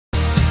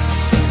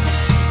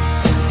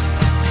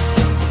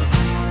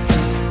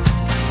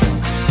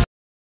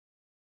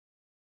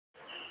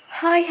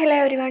Hi hello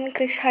everyone,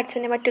 Krish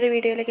ഹാർട്സിൻ്റെ മറ്റൊരു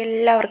വീഡിയോയിലേക്ക്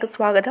എല്ലാവർക്കും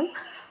സ്വാഗതം.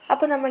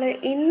 അപ്പോൾ നമ്മൾ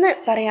ഇന്ന്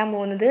പറയാൻ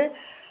പോകുന്നത്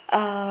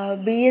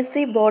BSc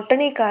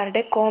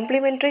ബോട്ടണിക്കാരുടെ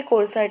കോംപ്ലിമെൻ്ററി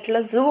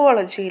കോഴ്സായിട്ടുള്ള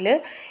സുവോളജിയിൽ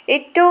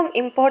ഏറ്റവും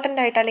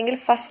ഇമ്പോർട്ടൻ്റ് ആയിട്ട് അല്ലെങ്കിൽ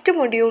ഫസ്റ്റ്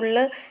മൊഡ്യൂളിൽ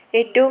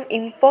ഏറ്റവും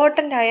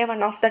ഇമ്പോർട്ടൻ്റ് ആയ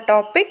വൺ ഓഫ് ദ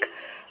ടോപ്പിക്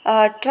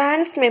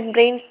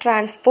ട്രാൻസ്മെംബ്രെയിൻ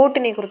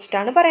ട്രാൻസ്പോർട്ടിനെ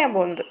കുറിച്ചിട്ടാണ് പറയാൻ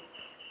പോകുന്നത്.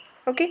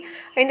 ഓക്കെ,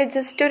 അതിൻ്റെ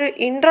ജസ്റ്റ് ഒരു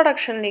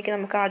ഇൻട്രൊഡക്ഷനിലേക്ക്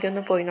നമുക്ക് ആദ്യം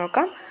ഒന്ന് പോയി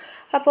നോക്കാം.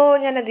 അപ്പോൾ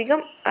ഞാൻ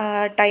അധികം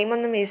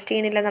ടൈമൊന്നും വേസ്റ്റ്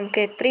ചെയ്യുന്നില്ല. നമുക്ക്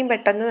എത്രയും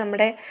പെട്ടെന്ന്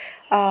നമ്മുടെ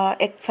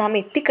എക്സാം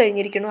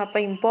എത്തിക്കഴിഞ്ഞിരിക്കുന്നു. അപ്പോൾ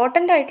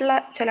ഇമ്പോർട്ടൻ്റ് ആയിട്ടുള്ള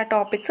ചില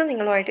ടോപ്പിക്സ്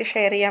നിങ്ങളുമായിട്ട്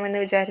ഷെയർ ചെയ്യാമെന്ന്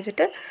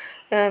വിചാരിച്ചിട്ട്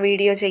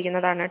വീഡിയോ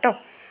ചെയ്യുന്നതാണ് കേട്ടോ.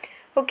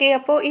 ഓക്കെ,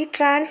 അപ്പോൾ ഈ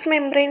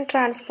ട്രാൻസ്മെംബ്രെയിൻ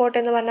ട്രാൻസ്പോർട്ട്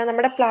എന്ന് പറഞ്ഞാൽ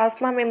നമ്മുടെ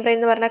പ്ലാസ്മ മെംബ്രെയിൻ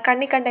എന്ന് പറഞ്ഞാൽ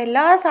കണ്ണി കണ്ട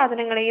എല്ലാ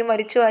സാധനങ്ങളെയും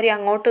വലിച്ചു വാരി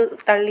അങ്ങോട്ട്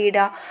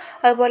തള്ളിയിടുക,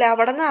 അതുപോലെ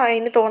അവിടെ നിന്ന്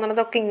അതിന്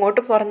തോന്നുന്നതൊക്കെ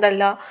ഇങ്ങോട്ട്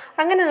പുറന്തള്ളുക,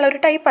 അങ്ങനെയുള്ള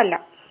ഒരു ടൈപ്പല്ല.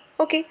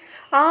 ഓക്കെ,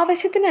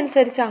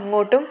 ആവശ്യത്തിനനുസരിച്ച്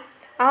അങ്ങോട്ടും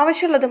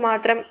ആവശ്യമുള്ളത്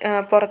മാത്രം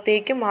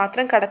പുറത്തേക്കും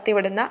മാത്രം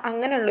കടത്തിവിടുന്ന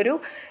അങ്ങനെയുള്ളൊരു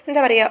എന്താ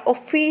പറയുക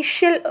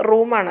ഒഫീഷ്യൽ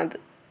റൂമാണത്.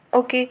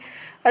 ഓക്കെ,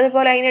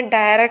 അതുപോലെ അതിന്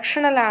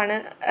ഡയറക്ഷണലാണ്,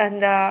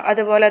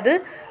 അതുപോലെ അത്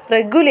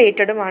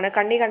റെഗുലേറ്റഡുമാണ്.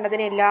 കണ്ണി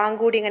കണ്ടതിനെ എല്ലാം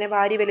കൂടി ഇങ്ങനെ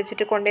വാരി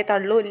വലിച്ചിട്ട് കൊണ്ടേ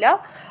തള്ളൂല്ല,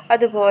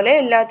 അതുപോലെ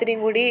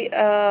എല്ലാത്തിനെയും കൂടി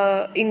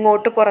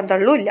ഇങ്ങോട്ട്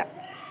പുറന്തള്ളൂല്ല.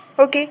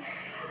 ഓക്കെ,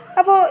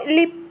 അപ്പോൾ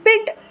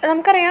ലിപ്പിഡ്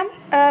നമുക്കറിയാം,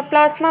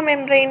 പ്ലാസ്മ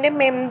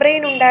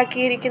മെംബ്രെയിൻ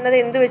ഉണ്ടാക്കിയിരിക്കുന്നത്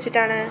എന്ത്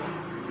വെച്ചിട്ടാണ്?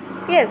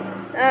 യെസ്,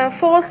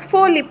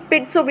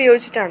 ഫോസ്ഫോലിപ്പിഡ്സ്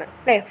ഉപയോഗിച്ചിട്ടാണ്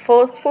അല്ലേ.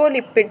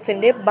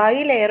 ഫോസ്ഫോലിപ്പിഡ്സിൻ്റെ ബൈ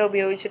ലെയർ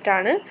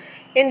ഉപയോഗിച്ചിട്ടാണ്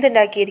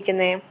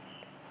എന്തുണ്ടാക്കിയിരിക്കുന്നത്?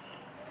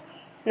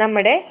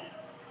 നമ്മുടെ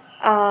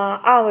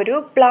ആ ഒരു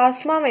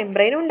പ്ലാസ്മ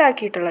മെംബ്രെയിൻ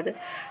ഉണ്ടാക്കിയിട്ടുള്ളത്.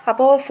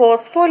 അപ്പോൾ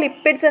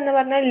ഫോസ്ഫോലിപ്പിഡ്സ് എന്ന്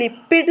പറഞ്ഞാൽ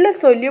ലിപ്പിഡിൽ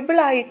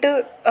സൊല്യൂബിളായിട്ട്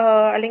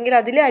അല്ലെങ്കിൽ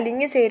അതിൽ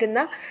അലിഞ്ഞു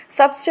ചേരുന്ന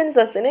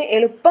സബ്സ്റ്റൻസസിന്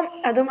എളുപ്പം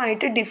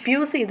അതുമായിട്ട്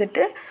ഡിഫ്യൂസ്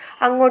ചെയ്തിട്ട്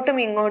അങ്ങോട്ടും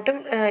ഇങ്ങോട്ടും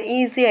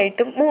ഈസി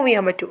ആയിട്ട് മൂവ്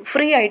ചെയ്യാൻ പറ്റും,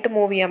 ഫ്രീ ആയിട്ട്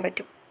മൂവ് ചെയ്യാൻ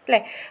പറ്റും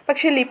അല്ലേ.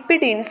 പക്ഷേ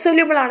ലിപ്പിഡ്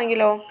ഇൻസൊല്യൂബിൾ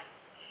ആണെങ്കിലോ,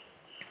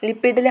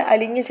 ലിപ്പിഡിൽ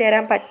അലിഞ്ഞു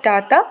ചേരാൻ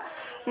പറ്റാത്ത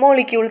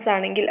മോളിക്യൂൾസ്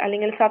ആണെങ്കിൽ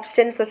അല്ലെങ്കിൽ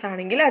സബ്സ്റ്റൻസസ്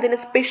ആണെങ്കിൽ അതിന്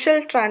സ്പെഷ്യൽ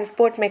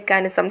ട്രാൻസ്പോർട്ട്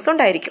മെക്കാനിസംസ്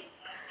ഉണ്ടായിരിക്കും.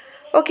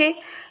 ഓക്കെ,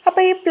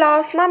 അപ്പോൾ ഈ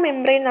പ്ലാസ്മ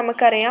മെംബ്രെയിൻ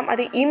നമുക്കറിയാം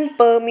അത്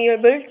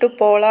ഇംപെർമിയബിൾ ടു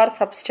പോളാർ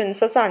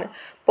സബ്സ്റ്റൻസസ് ആണ്.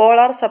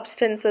 പോളാർ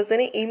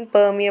സബ്സ്റ്റൻസസിന്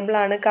ഇംപെർമിയബിൾ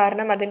ആണ്,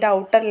 കാരണം അതിൻ്റെ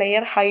ഔട്ടർ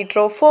ലെയർ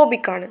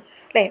ഹൈഡ്രോഫോബിക് ആണ്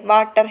അല്ലേ,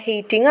 വാട്ടർ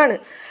ഹീറ്റിംഗ് ആണ്.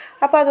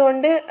 അപ്പോൾ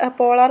അതുകൊണ്ട്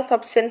പോളാർ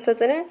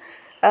സബ്സ്റ്റൻസസിന്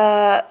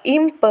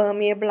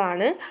ഇംപെർമിയബിൾ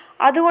ആണ്.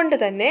 അതുകൊണ്ട്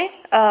തന്നെ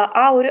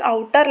ആ ഒരു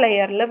ഔട്ടർ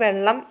ലെയറിൽ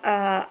വെള്ളം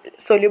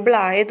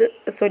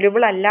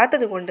സൊല്യൂബിൾ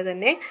അല്ലാത്തത് കൊണ്ട്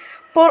തന്നെ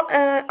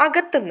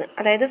അകത്തുനിന്ന്,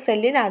 അതായത്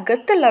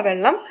സെല്ലിനകത്തുള്ള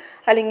വെള്ളം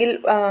അല്ലെങ്കിൽ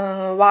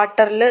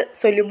വാട്ടറിൽ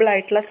സൊല്യൂബിൾ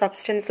ആയിട്ടുള്ള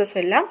സബ്സ്റ്റൻസസ്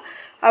എല്ലാം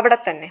അവിടെ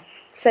തന്നെ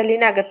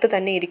സെല്ലിനകത്ത്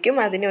തന്നെ ഇരിക്കും.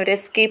 അതിന് ഒരു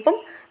എസ്കേപ്പും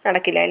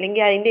നടക്കില്ല,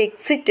 അല്ലെങ്കിൽ അതിൻ്റെ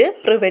എക്സിറ്റ്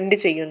പ്രിവെൻറ്റ്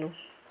ചെയ്യുന്നു.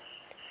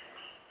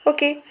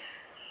 ഓക്കെ,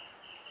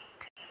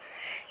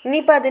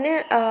 ഇനിയിപ്പോൾ അതിന്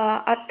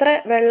അത്ര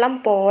വെള്ളം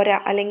പോരാ,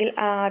 അല്ലെങ്കിൽ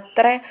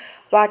അത്ര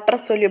വാട്ടർ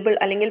സൊല്യൂബിൾ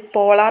അല്ലെങ്കിൽ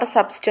പോളാർ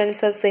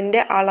സബ്സ്റ്റൻസസിൻ്റെ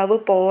അളവ്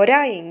പോരാ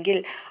എങ്കിൽ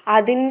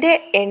അതിൻ്റെ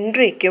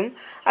എൻട്രിക്കും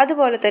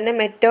അതുപോലെ തന്നെ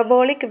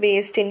മെറ്റബോളിക്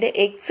വേസ്റ്റിൻ്റെ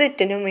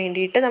എക്സിറ്റിനും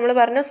വേണ്ടിയിട്ട് നമ്മൾ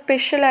പറഞ്ഞു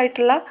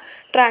സ്പെഷ്യലായിട്ടുള്ള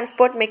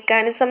ട്രാൻസ്പോർട്ട്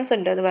മെക്കാനിസംസ്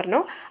ഉണ്ട് എന്ന്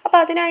പറഞ്ഞു. അപ്പോൾ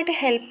അതിനായിട്ട്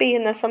ഹെൽപ്പ്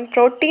ചെയ്യുന്ന some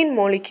protein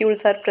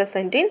molecules are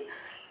present in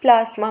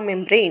plasma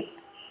membrane.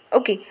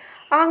 Okay,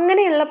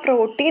 അങ്ങനെയുള്ള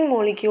പ്രോട്ടീൻ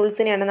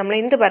മോളിക്യൂൾസിനെയാണ് നമ്മൾ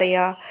എന്ത്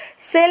പറയുക?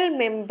 Cell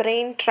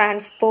membrane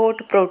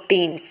transport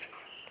proteins.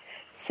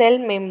 Cell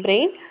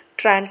membrane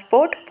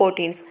transport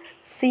proteins,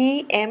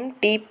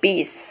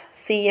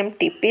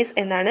 CMTPs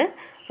എന്നാണ്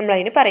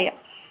നമ്മളതിന് പറയുക.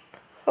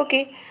 ഓക്കെ,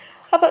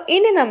 അപ്പോൾ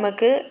ഇനി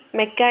നമുക്ക്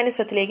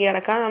മെക്കാനിസത്തിലേക്ക്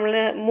കിടക്കാം. നമ്മൾ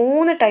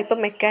 3 ടൈപ്പ്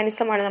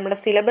മെക്കാനിസമാണ് നമ്മുടെ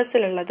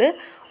സിലബസിലുള്ളത്.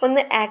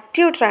 ഒന്ന്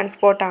ആക്റ്റീവ്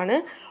ട്രാൻസ്പോർട്ടാണ്,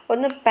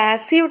 ഒന്ന്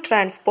പാസീവ്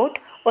ട്രാൻസ്പോർട്ട്,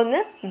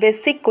 ഒന്ന്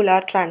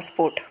വെസിക്കുലാർ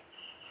ട്രാൻസ്പോർട്ട്.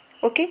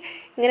 ഓക്കെ,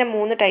 ഇങ്ങനെ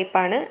 3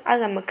 ടൈപ്പാണ്. അത്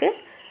നമുക്ക്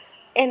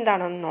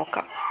എന്താണെന്ന്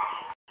നോക്കാം.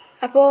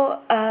 അപ്പോൾ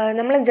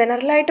നമ്മൾ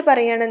ജനറലായിട്ട്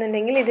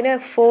പറയുകയാണെന്നുണ്ടെങ്കിൽ ഇതിന്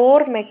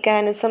 4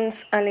 മെക്കാനിസംസ്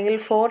അല്ലെങ്കിൽ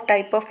 4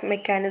 ടൈപ്പ് ഓഫ്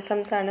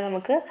മെക്കാനിസംസ് ആണ്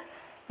നമുക്ക്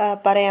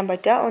പറയാൻ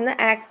പറ്റുക. ഒന്ന്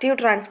ആക്റ്റീവ്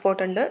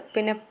ട്രാൻസ്പോർട്ട് ഉണ്ട്,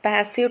 പിന്നെ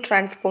പാസീവ്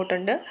ട്രാൻസ്പോർട്ട്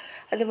ഉണ്ട്,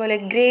 അതുപോലെ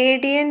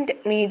ഗ്രേഡിയൻറ്റ്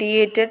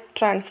മീഡിയേറ്റഡ്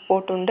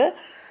ട്രാൻസ്പോർട്ട് ഉണ്ട്,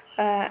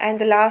 and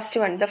the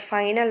last one, the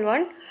final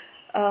one,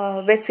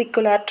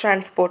 vesicular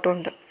ട്രാൻസ്പോർട്ടും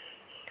ഉണ്ട്.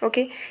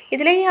 ഓക്കെ,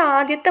 ഇതിലെ ഈ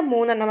ആദ്യത്തെ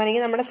 3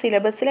 അല്ലെങ്കിൽ നമ്മുടെ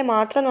സിലബസിൽ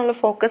മാത്രം നമ്മൾ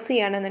ഫോക്കസ്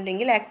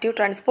ചെയ്യുകയാണെന്നുണ്ടെങ്കിൽ active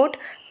transport,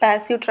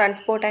 passive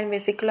transport and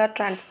vesicular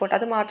transport,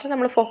 അത് മാത്രം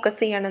നമ്മൾ ഫോക്കസ്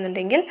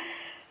ചെയ്യുകയാണെന്നുണ്ടെങ്കിൽ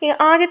ഈ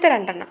ആദ്യത്തെ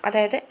 2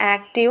 അതായത്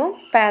ആക്റ്റീവും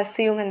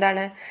പാസീവും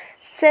എന്താണ്?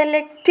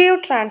 സെലക്റ്റീവ്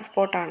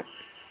ട്രാൻസ്പോർട്ടാണ്.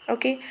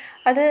 ഓക്കെ,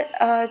 അത്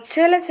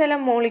ചില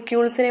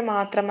മോളിക്യൂൾസിനെ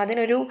മാത്രം,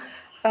 അതിനൊരു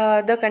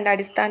ഇതൊക്കെ ഉണ്ട്,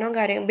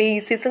 അടിസ്ഥാനവും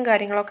ബേസിസും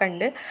കാര്യങ്ങളൊക്കെ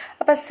ഉണ്ട്.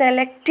 അപ്പോൾ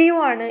സെലക്റ്റീവ്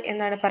ആണ്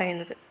എന്നാണ്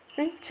പറയുന്നത്.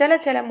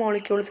 ചില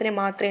മോളിക്യൂൾസിനെ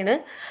മാത്രമേ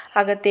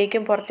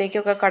അകത്തേക്കും പുറത്തേക്കും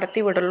ഒക്കെ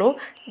കടത്തി വിടുള്ളൂ,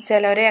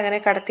 ചിലവരെ അങ്ങനെ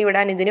കടത്തി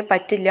വിടാൻ ഇതിന്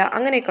പറ്റില്ല,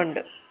 അങ്ങനെയൊക്കെ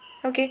ഉണ്ട്.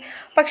 ഓക്കെ,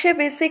 പക്ഷേ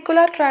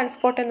വെസിക്കുലാർ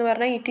ട്രാൻസ്പോർട്ട് എന്ന്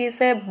പറഞ്ഞാൽ it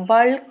is A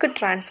bulk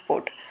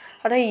transport.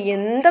 അതായത്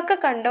എന്തൊക്കെ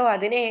കണ്ടോ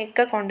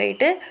അതിനെയൊക്കെ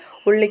കൊണ്ടുപോയിട്ട്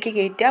ഉള്ളിലേക്ക്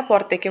കയറ്റുക,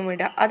 പുറത്തേക്കും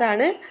വിടുക.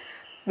 അതാണ്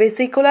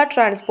വെസിക്കുലാർ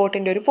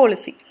ട്രാൻസ്പോർട്ടിൻ്റെ ഒരു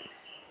പോളിസി.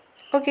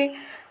 ഓക്കെ,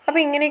 അപ്പോൾ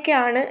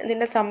ഇങ്ങനെയൊക്കെയാണ്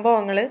ഇതിൻ്റെ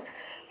സംഭവങ്ങൾ.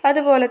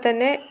 അതുപോലെ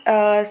തന്നെ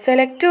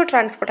സെലക്റ്റീവ്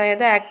ട്രാൻസ്പോർട്ട്,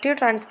 അതായത് active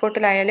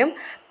ട്രാൻസ്പോർട്ടിലായാലും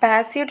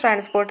passive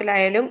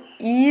ട്രാൻസ്പോർട്ടിലായാലും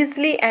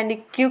easily and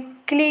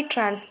quickly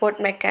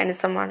transport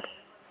മെക്കാനിസമാണ്.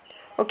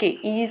 Okay,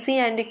 easy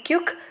and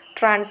quick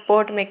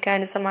transport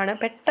മെക്കാനിസമാണ്,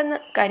 പെട്ടെന്ന്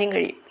കാര്യം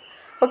കഴിയും.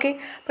 ഓക്കെ,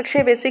 പക്ഷേ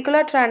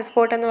വെസിക്കുലർ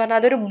ട്രാൻസ്പോർട്ട് എന്ന് പറഞ്ഞാൽ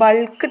അതൊരു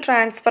ബൾക്ക്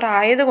ട്രാൻസ്ഫർ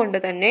ആയതുകൊണ്ട്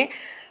തന്നെ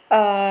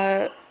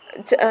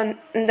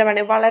എന്താ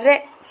പറയുക, വളരെ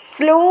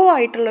സ്ലോ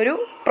ആയിട്ടുള്ളൊരു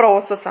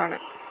പ്രോസസ്സാണ്.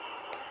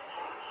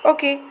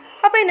 ഓക്കെ,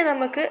 അപ്പോൾ ഇനി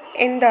നമുക്ക്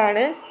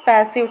എന്താണ്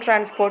പാസീവ്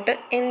ട്രാൻസ്പോർട്ട്,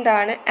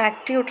 എന്താണ്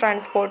ആക്റ്റീവ്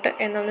ട്രാൻസ്പോർട്ട്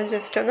എന്നൊന്ന്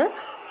ജസ്റ്റ് ഒന്ന്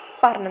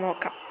പറഞ്ഞു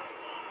നോക്കാം.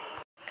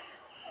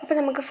 അപ്പോൾ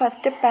നമുക്ക്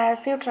ഫസ്റ്റ്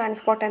പാസീവ്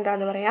ട്രാൻസ്പോർട്ട്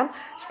എന്താണെന്ന് പറയാം.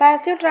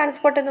 പാസീവ്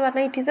ട്രാൻസ്പോർട്ട് എന്ന്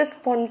പറഞ്ഞാൽ it is A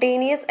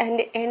spontaneous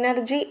and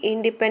energy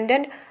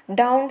independent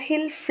down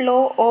hill flow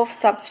of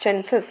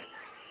substances.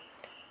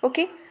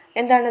 Okay,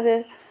 എന്താണത്?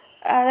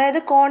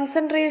 അതായത്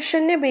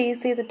കോൺസെൻട്രേഷനെ ബേസ്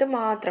ചെയ്തിട്ട്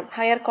മാത്രം,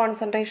 ഹയർ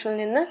കോൺസെൻട്രേഷനിൽ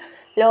നിന്ന്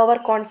ലോവർ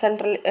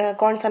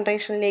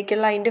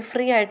കോൺസെൻട്രേഷനിലേക്കുള്ള അതിൻ്റെ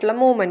ഫ്രീ ആയിട്ടുള്ള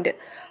മൂവ്മെൻറ്റ്,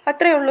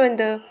 അത്രയേ ഉള്ളൂ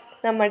എന്ത്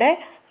നമ്മുടെ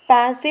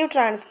പാസീവ്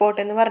ട്രാൻസ്പോർട്ട്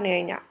എന്ന് പറഞ്ഞു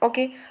കഴിഞ്ഞാൽ.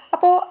 ഓക്കെ,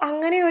 അപ്പോൾ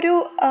അങ്ങനെ ഒരു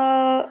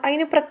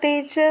അതിന്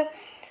പ്രത്യേകിച്ച്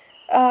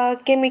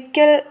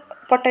കെമിക്കൽ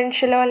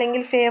പൊട്ടൻഷ്യലോ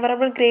അല്ലെങ്കിൽ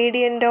ഫേവറബിൾ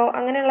ഗ്രേഡിയൻറ്റോ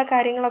അങ്ങനെയുള്ള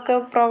കാര്യങ്ങളൊക്കെ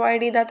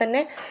പ്രൊവൈഡ് ചെയ്താൽ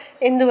തന്നെ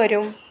എന്ത്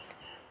വരും,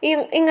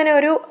 ഇങ്ങനെ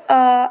ഒരു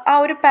ആ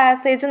ഒരു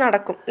പാസേജ്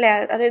നടക്കും അല്ലേ.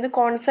 അതായത്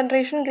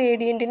കോൺസെൻട്രേഷൻ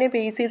ഗ്രേഡിയൻറ്റിനെ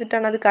ബേസ്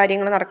ചെയ്തിട്ടാണ് അത്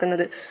കാര്യങ്ങൾ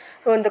നടക്കുന്നത്.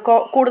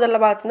 കൂടുതലുള്ള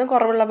ഭാഗത്തു നിന്ന്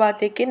കുറവുള്ള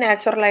ഭാഗത്തേക്ക്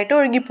നാച്ചുറലായിട്ട്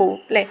ഒഴുകിപ്പോവും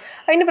അല്ലേ.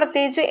 അതിന്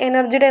പ്രത്യേകിച്ച്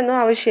എനർജിയുടെ ഒന്നും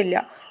ആവശ്യമില്ല.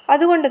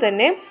 അതുകൊണ്ട്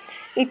തന്നെ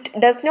it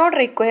does not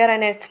require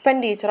an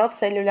expenditure of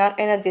cellular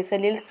energy.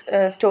 സെല്ലിൽ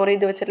സ്റ്റോർ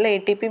ചെയ്ത് വെച്ചിട്ടുള്ള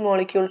ATP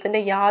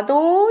മോളിക്യൂൾസിൻ്റെ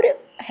യാതൊരു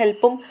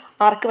ഹെൽപ്പും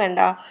ആർക്ക് വേണ്ട,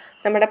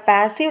 നമ്മുടെ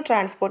പാസീവ്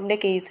ട്രാൻസ്പോർട്ടിൻ്റെ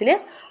കേസിൽ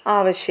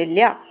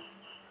ആവശ്യമില്ല.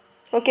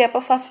 ഓക്കെ,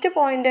 അപ്പോൾ ഫസ്റ്റ്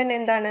പോയിൻ്റ് തന്നെ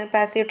എന്താണ്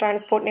പാസീവ്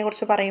ട്രാൻസ്പോർട്ടിനെ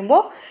കുറിച്ച്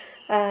പറയുമ്പോൾ,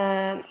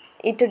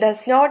 it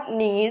does not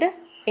need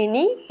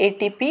any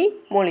ATP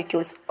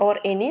molecules or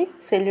any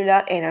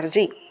cellular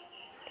energy.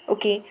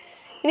 Okay,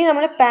 ഇനി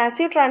നമ്മൾ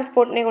പാസീവ്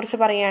ട്രാൻസ്പോർട്ടിനെ കുറിച്ച്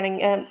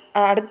പറയുകയാണെങ്കിൽ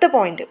അടുത്ത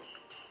പോയിൻ്റ്,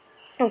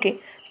 ഓക്കെ,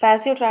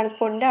 പാസീവ്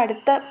ട്രാൻസ്പോർട്ടിൻ്റെ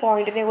അടുത്ത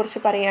പോയിൻറ്റിനെ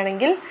കുറിച്ച്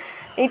പറയുകയാണെങ്കിൽ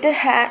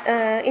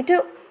it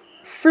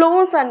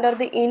flows under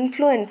the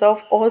influence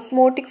of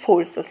osmotic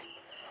forces.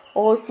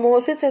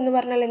 Osmosis എന്ന്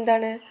പറഞ്ഞാൽ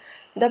എന്താണ്?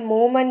 The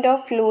movement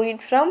of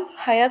fluid from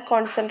higher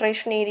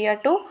concentration area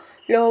to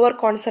lower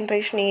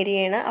concentration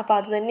ഏരിയയാണ്. അപ്പോൾ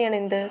അത് തന്നെയാണ്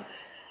എന്ത്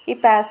ഈ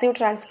പാസീവ്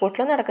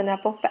ട്രാൻസ്പോർട്ടിൽ നടക്കുന്നത്.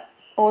 അപ്പോൾ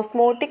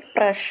ഓസ്മോട്ടിക്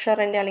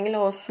പ്രഷറിൻ്റെ അല്ലെങ്കിൽ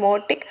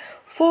ഓസ്മോട്ടിക്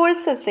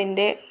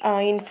ഫോഴ്സസിൻ്റെ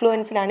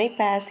ഇൻഫ്ലുവൻസിലാണ് ഈ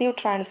പാസീവ്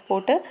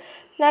ട്രാൻസ്പോർട്ട്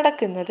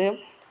നടക്കുന്നത്.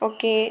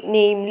 Okay,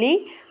 namely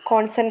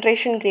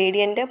concentration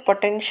gradient,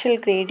 potential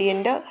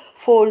gradient,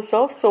 force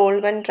of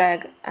solvent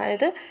drag.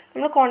 അതായത്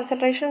നമ്മൾ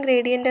കോൺസെൻട്രേഷൻ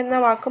ഗ്രേഡിയൻ്റ് എന്ന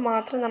വാക്ക്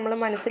മാത്രം നമ്മൾ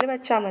മനസ്സിൽ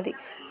വെച്ചാൽ മതി.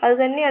 അത്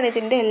തന്നെയാണ്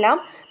ഇതിൻ്റെ എല്ലാം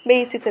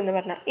ബേസിസ് എന്ന്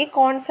പറഞ്ഞാൽ. ഈ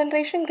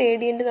കോൺസെൻട്രേഷൻ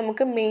ഗ്രേഡിയൻറ്റ്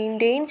നമുക്ക്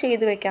മെയിൻറ്റെയിൻ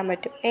ചെയ്ത് വെക്കാൻ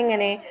പറ്റും.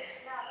 എങ്ങനെ?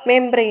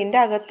 മെംബ്രെയിൻ്റെ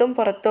അകത്തും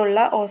പുറത്തുള്ള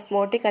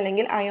ഓസ്മോട്ടിക്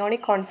അല്ലെങ്കിൽ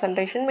അയോണിക്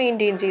കോൺസെൻട്രേഷൻ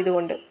മെയിൻറ്റെയിൻ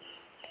ചെയ്തുകൊണ്ട്.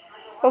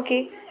 ഓക്കെ,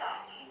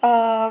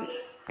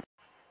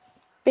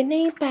 പിന്നെ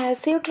ഈ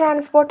പാസീവ്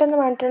ട്രാൻസ്പോർട്ട് എന്ന്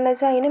പറഞ്ഞിട്ടുണ്ടെന്ന്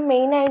വെച്ചാൽ അതിന്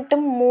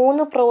മെയിനായിട്ടും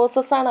 3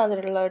 പ്രോസസ്സാണ്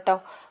അതിലുള്ളത് കേട്ടോ.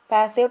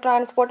 പാസീവ്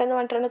ട്രാൻസ്പോർട്ട് എന്ന്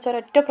പറഞ്ഞിട്ടുണ്ടെന്ന് വെച്ചാൽ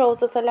ഒറ്റ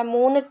പ്രോസസ്സല്ല,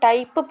 3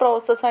 ടൈപ്പ്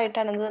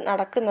പ്രോസസ്സായിട്ടാണ് ഇത്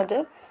നടക്കുന്നത്.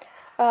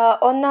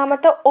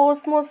 ഒന്നാമത്തെ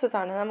ഓസ്മോസിസ്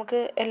ആണ്. നമുക്ക്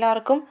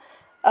എല്ലാവർക്കും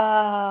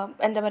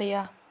എന്താ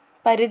പറയുക,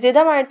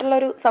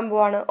 പരിചിതമായിട്ടുള്ളൊരു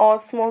സംഭവമാണ്.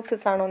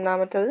 ഓസ്മോസിസ് ആണ്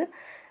ഒന്നാമത്തത്.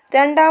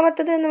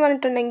 രണ്ടാമത്തത് എന്ന്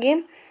പറഞ്ഞിട്ടുണ്ടെങ്കിൽ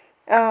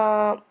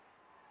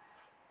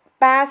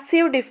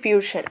പാസീവ്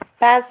ഡിഫ്യൂഷൻ.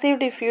 പാസീവ്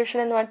ഡിഫ്യൂഷൻ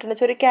എന്ന്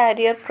പറഞ്ഞിട്ടുണ്ടെങ്കിൽ ഒരു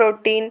കാരിയർ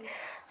പ്രോട്ടീൻ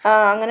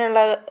അങ്ങനെയുള്ള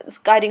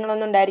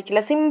കാര്യങ്ങളൊന്നും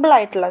ഉണ്ടായിരിക്കില്ല.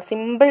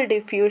 സിമ്പിൾ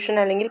ഡിഫ്യൂഷൻ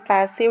അല്ലെങ്കിൽ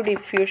പാസീവ്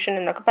ഡിഫ്യൂഷൻ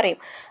എന്നൊക്കെ പറയും.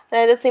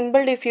 അതായത്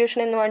സിമ്പിൾ ഡിഫ്യൂഷൻ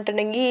എന്ന്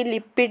പറഞ്ഞിട്ടുണ്ടെങ്കിൽ ഈ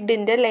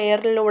ലിപ്പിഡിൻ്റെ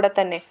ലെയറിലൂടെ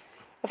തന്നെ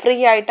ഫ്രീ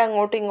ആയിട്ട്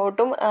അങ്ങോട്ടും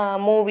ഇങ്ങോട്ടും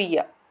മൂവ്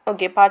ചെയ്യുക.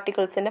 ഓക്കെ,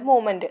 പാർട്ടിക്കിൾസിൻ്റെ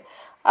മൂവ്മെൻറ്റ്,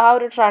 ആ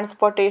ഒരു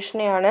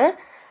ട്രാൻസ്പോർട്ടേഷനെയാണ്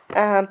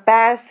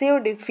പാസീവ്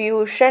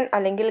ഡിഫ്യൂഷൻ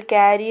അല്ലെങ്കിൽ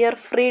carrier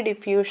free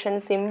diffusion,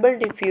 simple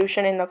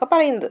diffusion എന്നൊക്കെ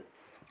പറയുന്നത്.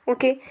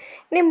 ഓക്കെ,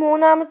 ഇനി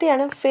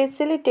മൂന്നാമത്തെയാണ്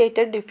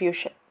facilitated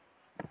diffusion.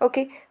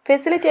 Okay,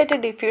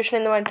 facilitated diffusion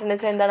എന്ന് പറഞ്ഞിട്ടുണ്ടെന്ന്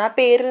വെച്ചാൽ എന്താണ്? ആ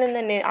പേരിൽ നിന്ന്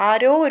തന്നെ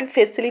ആരോ ഒരു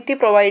ഫെസിലിറ്റി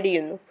പ്രൊവൈഡ്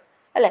ചെയ്യുന്നു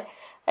അല്ലേ.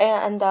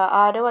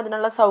 ആരോ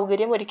അതിനുള്ള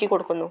സൗകര്യം ഒരുക്കി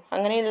കൊടുക്കുന്നു.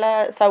 അങ്ങനെയുള്ള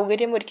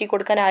സൗകര്യം ഒരുക്കി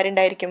കൊടുക്കാൻ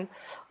ആരുണ്ടായിരിക്കും?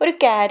 ഒരു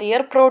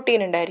കാരിയർ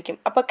പ്രോട്ടീൻ ഉണ്ടായിരിക്കും.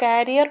 അപ്പോൾ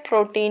കാരിയർ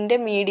പ്രോട്ടീൻ്റെ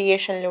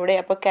മീഡിയേഷനിലൂടെ,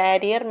 അപ്പോൾ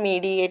കാരിയർ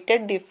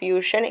മീഡിയേറ്റഡ്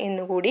ഡിഫ്യൂഷൻ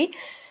എന്നുകൂടി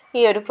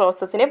ഈ ഒരു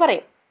പ്രോസസ്സിനെ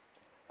പറയും.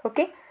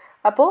 ഓക്കെ,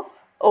 അപ്പോൾ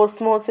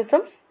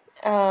ഓസ്മോസിസും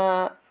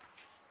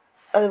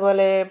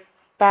അതുപോലെ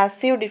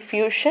passive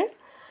diffusion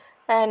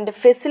and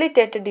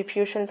facilitated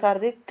diffusions are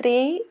the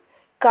 3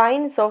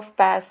 kinds of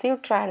passive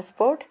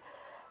transport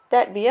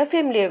that we are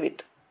familiar with.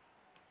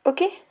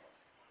 Okay,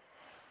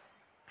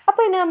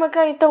 അപ്പോൾ ഇനി നമുക്ക്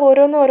അതിൻ്റെ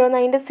ഓരോന്ന്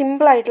അതിൻ്റെ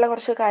സിമ്പിളായിട്ടുള്ള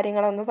കുറച്ച്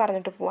കാര്യങ്ങളൊന്ന്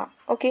പറഞ്ഞിട്ട് പോവാം.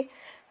 ഓക്കെ,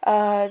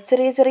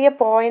 ചെറിയ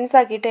പോയിൻറ്റ്സ്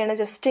ആക്കിയിട്ടാണ്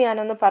ജസ്റ്റ്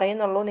ഞാനൊന്ന്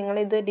പറയുന്നുള്ളൂ.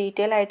 നിങ്ങളിത്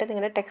ഡീറ്റെയിൽ ആയിട്ട്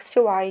നിങ്ങളുടെ ടെക്സ്റ്റ്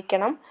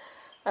വായിക്കണം.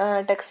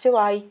 ടെക്സ്റ്റ്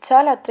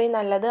വായിച്ചാൽ അത്രയും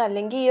നല്ലത്.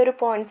 അല്ലെങ്കിൽ ഈ ഒരു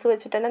പോയിൻറ്റ്സ്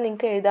വെച്ചിട്ട് തന്നെ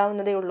നിങ്ങൾക്ക്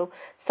എഴുതാവുന്നതേ ഉള്ളൂ.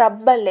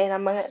 സബ്ബല്ലേ,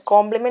 നമ്മൾ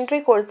കോംപ്ലിമെൻ്ററി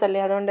കോഴ്സ്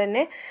അല്ലേ. അതുകൊണ്ട്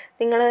തന്നെ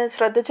നിങ്ങൾ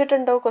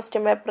ശ്രദ്ധിച്ചിട്ടുണ്ടോ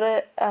ക്വസ്റ്റ്യൻ പേപ്പർ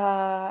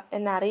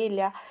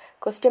എന്നറിയില്ല.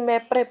 ക്വസ്റ്റ്യൻ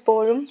പേപ്പർ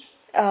എപ്പോഴും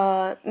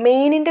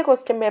മെയിനിൻ്റെ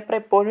ക്വസ്റ്റ്യൻ പേപ്പർ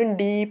എപ്പോഴും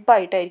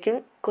ഡീപ്പായിട്ടായിരിക്കും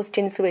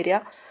ക്വസ്റ്റ്യൻസ് വരിക.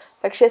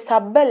 പക്ഷേ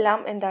സബ്ബെല്ലാം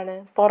എന്താണ്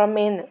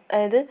പുറമേന്ന്,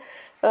 അതായത്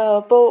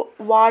ഇപ്പോൾ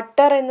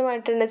വാട്ടർ എന്ന്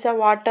പറഞ്ഞിട്ടുണ്ടെന്ന് വെച്ചാൽ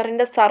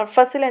വാട്ടറിൻ്റെ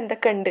സർഫസിൽ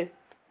എന്തൊക്കെ ഉണ്ട്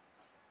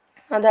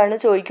അതാണ്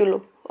ചോദിക്കുള്ളൂ.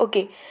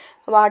 ഓക്കെ,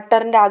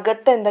 വാട്ടറിൻ്റെ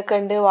അകത്ത് എന്തൊക്കെ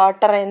ഉണ്ട്,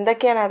 വാട്ടർ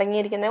എന്തൊക്കെയാണ്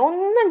അടങ്ങിയിരിക്കുന്നത്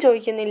ഒന്നും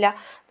ചോദിക്കുന്നില്ല.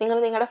 നിങ്ങൾ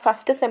നിങ്ങളുടെ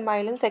ഫസ്റ്റ്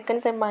സെമ്മായാലും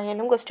സെക്കൻഡ്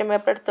സെമ്മായാലും ക്വസ്റ്റ്യൻ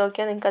പേപ്പർ എടുത്ത്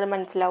നോക്കിയാൽ നിങ്ങൾക്കത്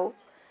മനസ്സിലാവും.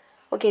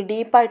 ഓക്കെ,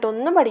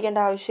 ഡീപ്പായിട്ടൊന്നും പഠിക്കേണ്ട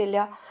ആവശ്യമില്ല.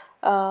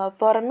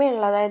 പുറമേ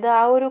ഉള്ള, അതായത്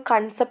ആ ഒരു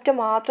കൺസെപ്റ്റ്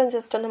മാത്രം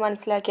ജസ്റ്റ് ഒന്ന്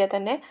മനസ്സിലാക്കിയാൽ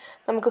തന്നെ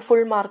നമുക്ക്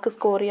ഫുൾ മാർക്ക്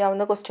സ്കോർ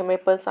ചെയ്യാവുന്ന ക്വസ്റ്റ്യൻ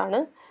പേപ്പേഴ്സാണ്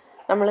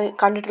നമ്മൾ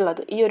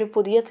കണ്ടിട്ടുള്ളത് ഈ ഒരു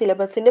പുതിയ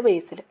സിലബസിൻ്റെ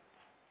ബേസിൽ.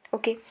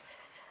 ഓക്കെ,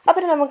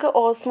 അപ്പോൾ നമുക്ക്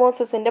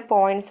ഓസ്മോസിസിൻ്റെ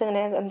പോയിൻറ്റ്സ്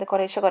ഇങ്ങനെ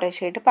കുറേശ്ശെ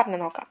പറഞ്ഞു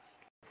നോക്കാം.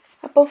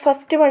 അപ്പോൾ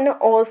ഫസ്റ്റ് വണ്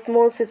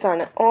ഓസ്മോസിസ്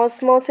ആണ്.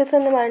 ഓസ്മോസിസ്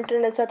എന്ന്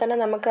പറഞ്ഞിട്ടുണ്ടെന്ന് വെച്ചാൽ തന്നെ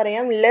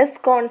നമുക്കറിയാം, ലെസ്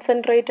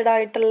കോൺസെൻട്രേറ്റഡ്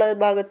ആയിട്ടുള്ള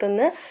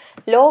ഭാഗത്തുനിന്ന്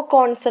മോർ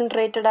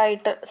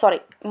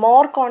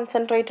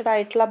കോൺസെൻട്രേറ്റഡ്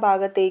ആയിട്ടുള്ള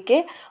ഭാഗത്തേക്ക്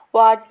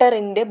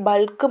വാട്ടറിൻ്റെ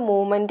ബൾക്ക്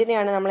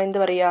മൂവ്മെൻറ്റിനെയാണ് നമ്മൾ എന്ത്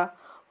പറയുക,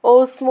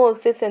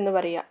 ഓസ്മോസിസ് എന്ന്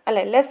പറയുക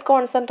അല്ലേ. ലെസ്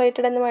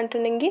കോൺസെൻട്രേറ്റഡ് എന്ന്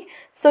പറഞ്ഞിട്ടുണ്ടെങ്കിൽ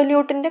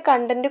സൊല്യൂട്ടിൻ്റെ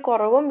കണ്ടൻറ്റ്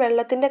കുറവും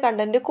വെള്ളത്തിൻ്റെ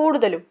കണ്ടൻറ്റ്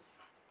കൂടുതലും.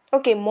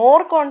 ഓക്കെ,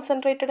 മോർ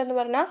കോൺസെൻട്രേറ്റഡ് എന്ന്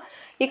പറഞ്ഞാൽ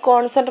ഈ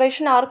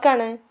കോൺസെൻട്രേഷൻ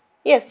ആർക്കാണ്,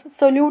 യെസ്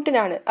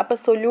സൊല്യൂട്ടിനാണ്. അപ്പോൾ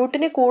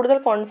സൊല്യൂട്ടിന് കൂടുതൽ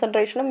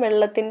കോൺസെൻട്രേഷനും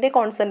വെള്ളത്തിൻ്റെ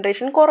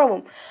കോൺസെൻട്രേഷൻ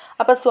കുറവും.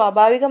 അപ്പോൾ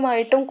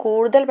സ്വാഭാവികമായിട്ടും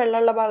കൂടുതൽ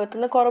വെള്ളമുള്ള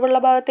ഭാഗത്തുനിന്ന് കുറവുള്ള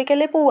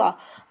ഭാഗത്തേക്കല്ലേ പോവുക.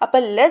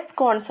 അപ്പോൾ ലെസ്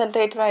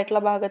കോൺസെൻട്രേറ്റഡ്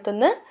ആയിട്ടുള്ള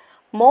ഭാഗത്തുനിന്ന്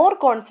മോർ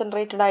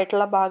കോൺസെൻട്രേറ്റഡ്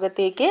ആയിട്ടുള്ള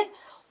ഭാഗത്തേക്ക്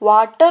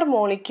വാട്ടർ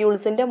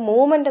മോളിക്യൂൾസിൻ്റെ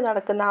മൂവ്മെൻറ്റ്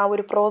നടക്കുന്ന ആ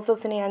ഒരു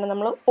പ്രോസസ്സിനെയാണ്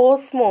നമ്മൾ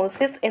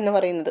ഓസ്മോസിസ് എന്ന്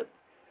പറയുന്നത്.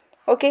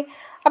 ഓക്കെ,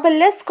 അപ്പോൾ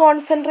ലെസ്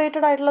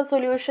കോൺസെൻട്രേറ്റഡ് ആയിട്ടുള്ള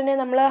സൊല്യൂഷനെ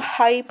നമ്മൾ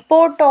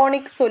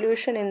ഹൈപ്പോട്ടോണിക്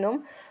സൊല്യൂഷൻ എന്നും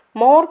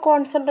മോർ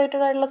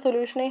കോൺസെൻട്രേറ്റഡ് ആയിട്ടുള്ള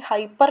സൊല്യൂഷനെ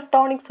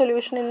ഹൈപ്പർടോണിക്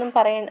സൊല്യൂഷൻ എന്നും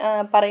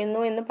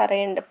പറയുന്നു എന്ന്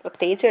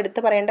പ്രത്യേകിച്ച് എടുത്ത്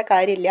പറയേണ്ട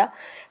കാര്യമില്ല.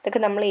 ഇതൊക്കെ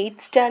നമ്മൾ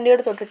 8th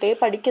സ്റ്റാൻഡേർഡ് തൊട്ടിട്ടേ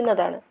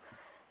പഠിക്കുന്നതാണ്.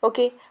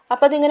 ഓക്കെ,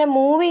 അപ്പോൾ അതിങ്ങനെ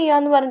മൂവ്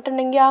ചെയ്യാന്ന്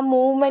പറഞ്ഞിട്ടുണ്ടെങ്കിൽ ആ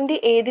movement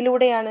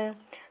ഏതിലൂടെയാണ്,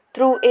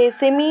 through A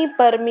semi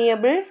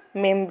permeable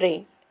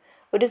membrane.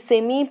 ഒരു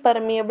സെമി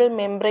പെർമിയബിൾ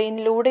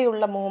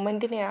മെംബ്രെയിനിലൂടെയുള്ള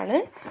മൂവ്മെൻറ്റിനെയാണ്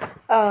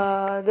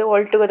ഇത്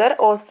ഓൾ ടുഗദർ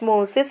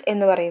ഓസ്മോസിസ്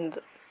എന്ന് പറയുന്നത്.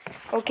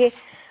 ഓക്കെ,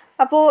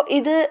 അപ്പോൾ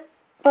ഇത്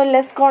ഇപ്പോൾ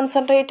less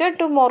concentrated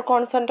to more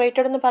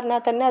concentrated എന്ന് പറഞ്ഞാൽ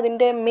തന്നെ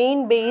അതിൻ്റെ മെയിൻ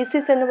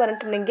ബേസിസ് എന്ന്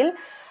പറഞ്ഞിട്ടുണ്ടെങ്കിൽ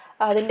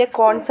അതിൻ്റെ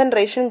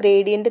കോൺസെൻട്രേഷൻ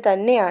ഗ്രേഡിയൻറ്റ്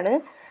തന്നെയാണ്.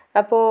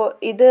 അപ്പോൾ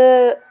ഇത്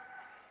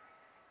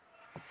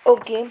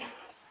ഓക്കെ,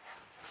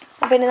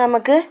 പിന്നെ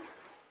നമുക്ക്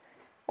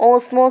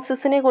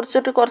ഓസ്മോസിസിനെ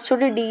കുറിച്ചിട്ട്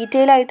കുറച്ചുകൂടി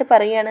ഡീറ്റെയിൽ ആയിട്ട്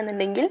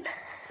പറയുകയാണെന്നുണ്ടെങ്കിൽ,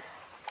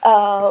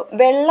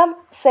 വെള്ളം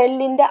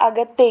സെല്ലിൻ്റെ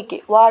അകത്തേക്ക്,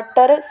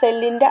 വാട്ടർ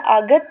സെല്ലിൻ്റെ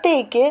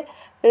അകത്തേക്ക്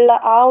ഉള്ള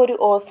ആ ഒരു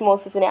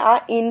ഓസ്മോസിസിനെ, ആ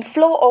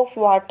ഇൻഫ്ലോ ഓഫ്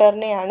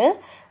വാട്ടറിനെയാണ്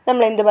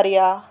നമ്മൾ എന്ത്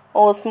പറയുക,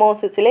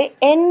 ഓസ്മോസിസിലെ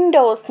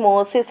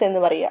എൻഡോസ്മോസിസ് എന്ന്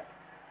പറയുക.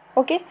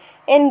 ഓക്കെ,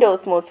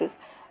 എൻഡോസ്മോസിസ്.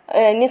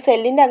 ഇനി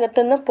സെല്ലിൻ്റെ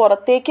അകത്തുനിന്ന്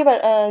പുറത്തേക്ക്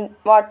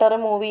വാട്ടർ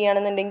മൂവ്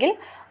ചെയ്യുകയാണെന്നുണ്ടെങ്കിൽ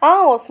ആ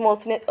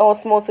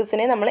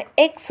ഓസ്മോസിസിനെ നമ്മൾ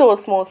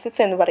എക്സോസ്മോസിസ്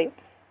എന്ന് പറയും.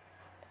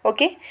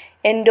 ഓക്കെ,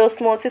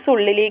 എൻഡോസ്മോസിസ്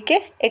ഉള്ളിലേക്ക്,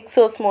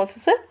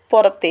 എക്സോസ്മോസിസ്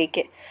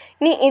പുറത്തേക്ക്.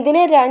 ഇനി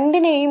ഇതിനെ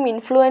രണ്ടിനെയും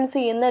ഇൻഫ്ലുവൻസ്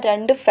ചെയ്യുന്ന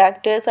 2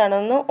 ഫാക്ടേഴ്സാണ്.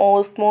 ഒന്ന്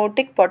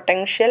ഓസ്മോട്ടിക്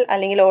പൊട്ടൻഷ്യൽ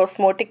അല്ലെങ്കിൽ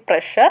ഓസ്മോട്ടിക്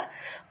പ്രഷർ,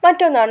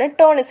 മറ്റൊന്നാണ്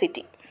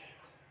ടോണിസിറ്റി.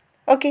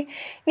 ഓക്കെ,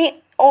 ഇനി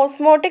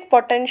ഓസ്മോട്ടിക്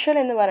പൊട്ടൻഷ്യൽ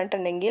എന്ന്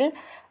പറഞ്ഞിട്ടുണ്ടെങ്കിൽ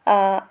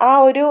ആ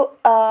ഒരു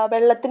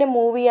വെള്ളത്തിന്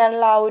മൂവ്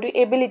ചെയ്യാനുള്ള ആ ഒരു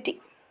എബിലിറ്റി.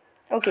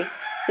 ഓക്കെ,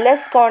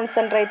 ലെസ്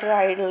കോൺസെൻട്രേറ്റഡ്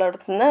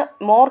ആയിട്ടുള്ളിടത്ത് നിന്ന്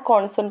മോർ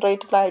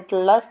കോൺസെൻട്രേറ്റഡ്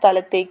ആയിട്ടുള്ള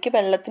സ്ഥലത്തേക്ക്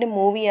വെള്ളത്തിന്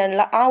മൂവ്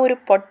ചെയ്യാനുള്ള ആ ഒരു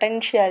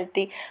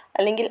പൊട്ടൻഷ്യാലിറ്റി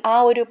അല്ലെങ്കിൽ ആ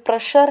ഒരു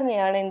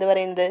പ്രഷറിനെയാണ് എന്ത്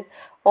പറയുന്നത്,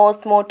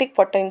 ഓസ്മോട്ടിക്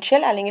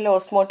പൊട്ടൻഷ്യൽ അല്ലെങ്കിൽ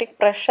ഓസ്മോട്ടിക്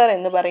പ്രഷർ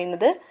എന്ന്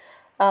പറയുന്നത്.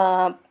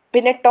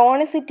 പിന്നെ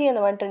ടോണിസിറ്റി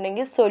എന്ന്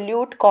പറഞ്ഞിട്ടുണ്ടെങ്കിൽ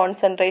solute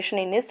concentration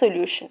in A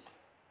solution.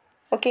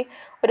 Okay,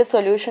 ഒരു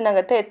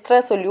സൊല്യൂഷനകത്ത് എത്ര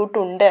സൊല്യൂട്ട്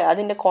ഉണ്ട്,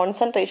 അതിൻ്റെ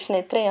കോൺസെൻട്രേഷൻ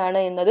എത്രയാണ്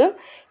എന്നതും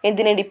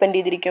എന്തിനെ ഡിപ്പെൻഡ്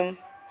ചെയ്തിരിക്കും,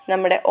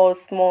 നമ്മുടെ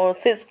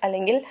ഓസ്മോസിസ്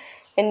അല്ലെങ്കിൽ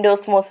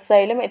എൻഡോസ്മോസിസ്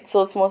ആയാലും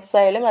എക്സോസ്മോസിസ്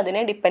ആയാലും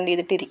അതിനെ ഡിപ്പെൻഡ്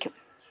ചെയ്തിട്ടിരിക്കും.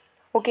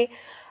 ഓക്കെ,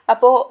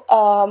 അപ്പോൾ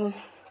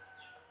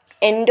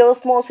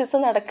എൻഡോസ്മോസിസ്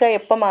നടക്കുക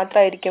എപ്പോൾ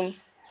മാത്രമായിരിക്കും,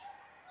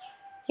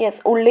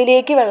 യെസ്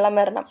ഉള്ളിലേക്ക് വെള്ളം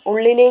വരണം.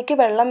 ഉള്ളിലേക്ക്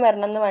വെള്ളം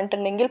വരണം എന്ന്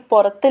പറഞ്ഞിട്ടുണ്ടെങ്കിൽ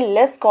പുറത്ത്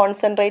ലെസ്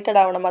കോൺസെൻട്രേറ്റഡ്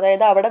ആവണം,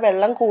 അതായത് അവിടെ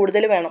വെള്ളം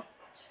കൂടുതൽ വേണം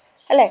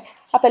അല്ലേ.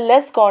 അപ്പോൾ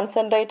ലെസ്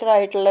കോൺസെൻട്രേറ്റഡ്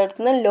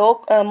ആയിട്ടുള്ളിടത്ത് നിന്ന്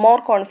മോർ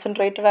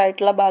കോൺസെൻട്രേറ്റഡ്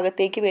ആയിട്ടുള്ള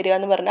ഭാഗത്തേക്ക് വരിക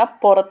എന്ന് പറഞ്ഞാൽ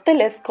പുറത്ത്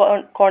ലെസ്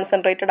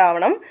കോൺസെൻട്രേറ്റഡ്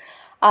ആവണം,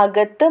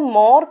 അകത്ത്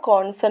മോർ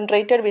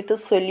കോൺസെൻട്രേറ്റഡ് വിത്ത്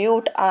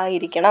സൊല്യൂട്ട്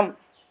ആയിരിക്കണം.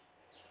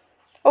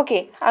 ഓക്കെ,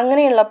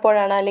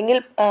 അങ്ങനെയുള്ളപ്പോഴാണ്, അല്ലെങ്കിൽ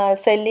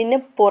സെല്ലിന്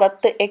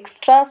പുറത്ത്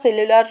എക്സ്ട്രാ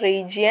സെല്ലുലാർ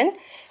റീജിയൻ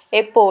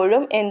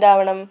എപ്പോഴും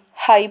എന്താവണം,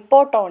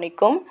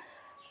 ഹൈപ്പോട്ടോണിക്കും,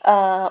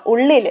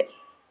 ഉള്ളിൽ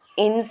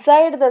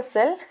inside the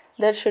cell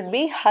there should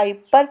be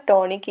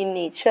hypertonic in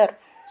nature.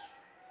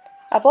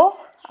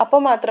 അപ്പോൾ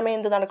മാത്രമേ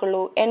എന്ത് നടക്കുള്ളൂ,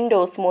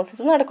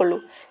 എൻഡോസ്മോസിസ് നടക്കുള്ളൂ.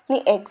 ഇനി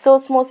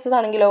എക്സോസ്മോസിസ്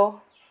ആണെങ്കിലോ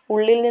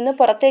ഉള്ളിൽ നിന്ന്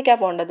പുറത്തേക്കാണ്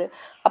പോകേണ്ടത്.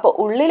 അപ്പോൾ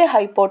ഉള്ളിൽ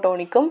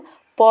ഹൈപ്പോട്ടോണിക്കും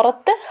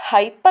പുറത്ത്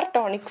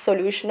ഹൈപ്പർടോണിക്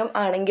സൊല്യൂഷനും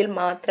ആണെങ്കിൽ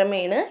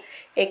മാത്രമേ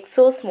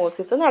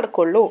എക്സോസ്മോസിസ്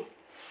നടക്കുള്ളൂ.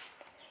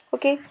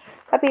 ഓക്കെ,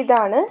 അപ്പോൾ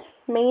ഇതാണ്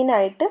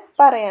മെയിനായിട്ട്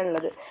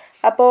പറയാനുള്ളത്.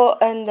 അപ്പോൾ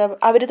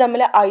അവർ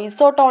തമ്മിൽ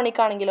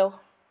ഐസോട്ടോണിക് ആണെങ്കിലോ,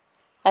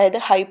 അതായത്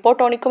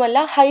ഹൈപ്പോട്ടോണിക്കുമല്ല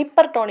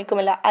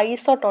ഹൈപ്പർടോണിക്കുമല്ല,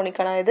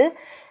 ഐസോട്ടോണിക്കാണ്, അതായത്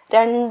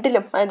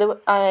രണ്ടിലും, അതായത്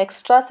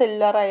എക്സ്ട്രാ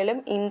സെല്ലുലാർ ആയാലും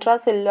ഇൻട്രാ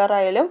സെല്ലുലാർ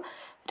ആയാലും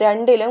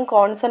രണ്ടിലും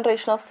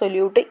കോൺസെൻട്രേഷൻ ഓഫ്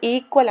സൊല്യൂട്ട്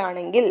ഈക്വൽ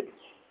ആണെങ്കിൽ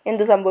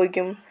എന്ത്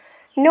സംഭവിക്കും?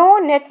 No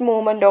net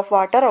movement of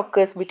water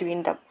occurs between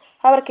them.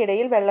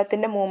 അവർക്കിടയിൽ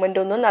വെള്ളത്തിൻ്റെ മൂവ്മെൻ്റ്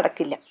ഒന്നും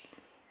നടക്കില്ല.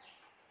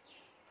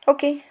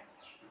 ഓക്കെ.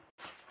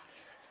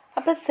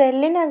 അപ്പോൾ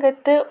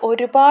സെല്ലിനകത്ത്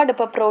ഒരുപാട്,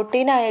 ഇപ്പോൾ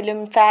പ്രോട്ടീൻ ആയാലും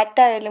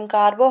ഫാറ്റ് ആയാലും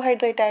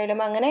കാർബോഹൈഡ്രേറ്റ് ആയാലും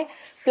അങ്ങനെ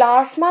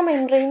പ്ലാസ്മ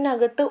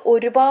മെംബ്രെയിനകത്ത്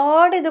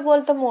ഒരുപാട്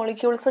ഇതുപോലത്തെ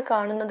മോളിക്യൂൾസ്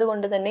കാണുന്നത്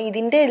കൊണ്ട് തന്നെ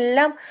ഇതിൻ്റെ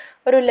എല്ലാം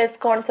ഒരു ലെസ്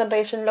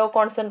കോൺസെൻട്രേഷൻ, ലോ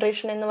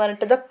കോൺസെൻട്രേഷൻ എന്ന്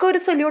പറഞ്ഞിട്ട് ഇതൊക്കെ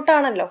ഒരു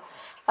സൊല്യൂട്ടാണല്ലോ.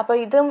 അപ്പോൾ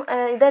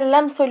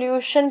ഇതെല്ലാം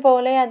സൊല്യൂഷൻ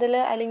പോലെ അതിൽ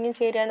അലിഞ്ഞു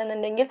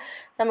ചേരുകയാണെന്നുണ്ടെങ്കിൽ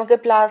നമുക്ക്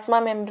പ്ലാസ്മ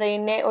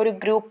മെംബ്രെയിനെ ഒരു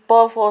ഗ്രൂപ്പ്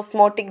ഓഫ്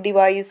ഓസ്മോട്ടിക്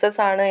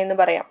ഡിവൈസസ് ആണ് എന്ന്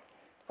പറയാം.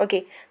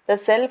 Okay, the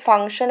cell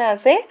function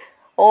as A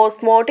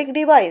osmotic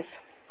device.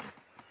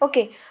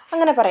 Okay,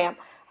 അങ്ങനെ പറയാം.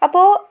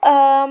 അപ്പോൾ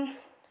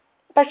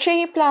പക്ഷേ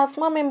ഈ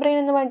പ്ലാസ്മ മെംബ്രെയിൻ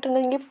എന്ന്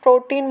പറഞ്ഞിട്ടുണ്ടെങ്കിൽ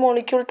പ്രോട്ടീൻ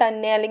മോളിക്യൂൾ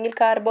തന്നെ, അല്ലെങ്കിൽ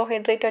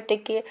കാർബോഹൈഡ്രേറ്റ്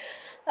ഒറ്റയ്ക്ക്,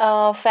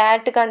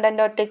 ഫാറ്റ്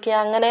കണ്ടൻറ്റ് ഒറ്റയ്ക്ക്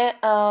അങ്ങനെ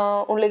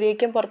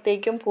ഉള്ളിലേക്കും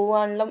പുറത്തേക്കും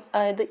പോകാനുള്ള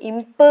ഇത്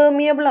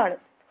ഇംപെർമിയബിളാണ്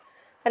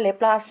അല്ലേ?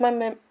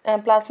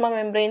 പ്ലാസ്മ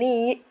മെംബ്രെയിൻ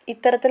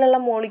ഇത്തരത്തിലുള്ള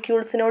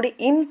മോളിക്യൂൾസിനോട്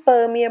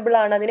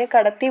ഇംപെർമിയബിളാണ്, അതിനെ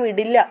കടത്തി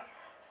വിടില്ല.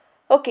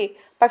 ഓക്കെ,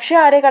 പക്ഷേ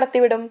ആരെ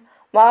കടത്തി വിടും?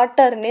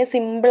 വാട്ടറിനെ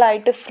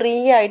സിമ്പിളായിട്ട് ഫ്രീ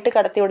ആയിട്ട്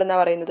കടത്തി വിടുന്ന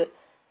പറയുന്നത്.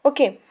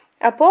 ഓക്കെ,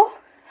 അപ്പോൾ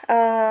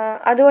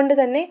അതുകൊണ്ട്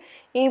തന്നെ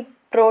ഈ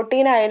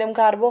പ്രോട്ടീൻ ആയാലും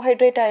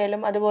കാർബോഹൈഡ്രേറ്റ്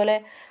ആയാലും അതുപോലെ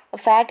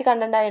ഫാറ്റ്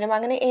കണ്ടൻ്റ് ആയാലും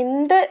അങ്ങനെ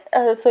എന്ത്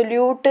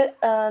സൊല്യൂട്ട്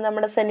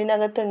നമ്മുടെ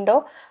സെല്ലിനകത്തുണ്ടോ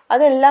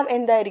അതെല്ലാം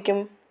എന്തായിരിക്കും?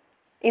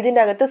 ഇതിൻ്റെ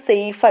അകത്ത്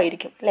സേഫ്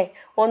ആയിരിക്കും അല്ലേ?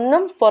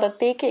 ഒന്നും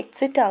പുറത്തേക്ക്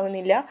എക്സിറ്റ്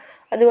ആവുന്നില്ല.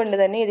 അതുകൊണ്ട്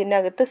തന്നെ ഇതിൻ്റെ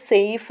അകത്ത്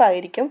സേഫ്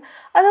ആയിരിക്കും.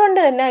 അതുകൊണ്ട്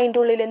തന്നെ അതിൻ്റെ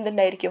ഉള്ളിൽ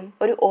എന്തുണ്ടായിരിക്കും?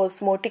 ഒരു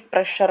ഓസ്മോട്ടിക്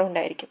പ്രഷർ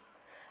ഉണ്ടായിരിക്കും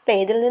അല്ലേ?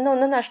 ഇതിൽ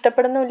നിന്നൊന്നും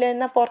നഷ്ടപ്പെടുന്നില്ല,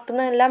 എന്നാൽ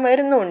പുറത്തുനിന്ന് എല്ലാം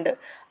വരുന്നുമുണ്ട്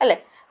അല്ലേ?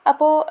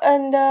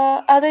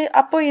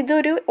 അപ്പോൾ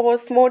ഇതൊരു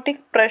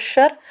ഓസ്മോട്ടിക്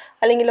പ്രഷർ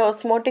അല്ലെങ്കിൽ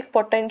ഓസ്മോട്ടിക്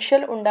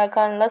പൊട്ടൻഷ്യൽ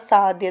ഉണ്ടാക്കാനുള്ള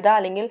സാധ്യത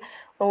അല്ലെങ്കിൽ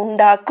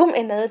ഉണ്ടാക്കും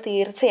എന്നത്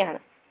തീർച്ചയാണ്.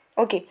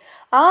 ഓക്കെ,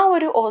 ആ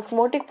ഒരു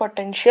ഓസ്മോട്ടിക്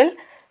പൊട്ടൻഷ്യൽ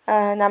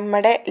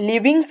നമ്മുടെ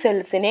ലിവിങ്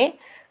സെൽസിനെ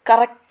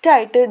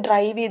കറക്റ്റായിട്ട്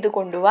ഡ്രൈവ് ചെയ്ത്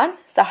കൊണ്ടുപോകാൻ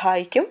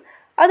സഹായിക്കും.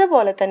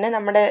 അതുപോലെ തന്നെ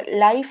നമ്മുടെ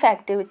ലൈഫ്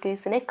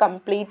ആക്ടിവിറ്റീസിനെ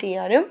കംപ്ലീറ്റ്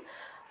ചെയ്യാനും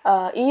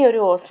ഈ ഒരു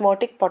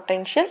ഓസ്മോട്ടിക്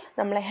പൊട്ടൻഷ്യൽ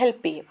നമ്മളെ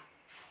ഹെൽപ്പ് ചെയ്യും.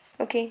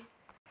 ഓക്കെ,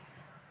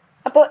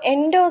 അപ്പോൾ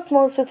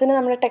എൻഡോസ്മോസിസിന്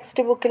നമ്മുടെ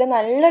ടെക്സ്റ്റ് ബുക്കിൽ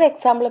നല്ലൊരു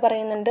എക്സാമ്പിൾ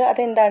പറയുന്നുണ്ട്.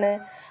 അതെന്താണ്?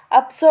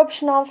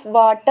 Absorption of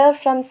water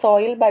from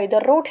soil by the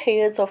root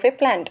hairs of A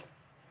plant.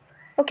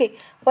 Okay,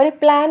 ഒരു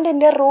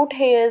പ്ലാന്റിൻ്റെ റൂട്ട്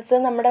ഹെയർസ്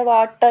നമ്മുടെ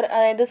വാട്ടർ,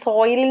 അതായത്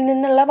സോയിലിൽ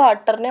നിന്നുള്ള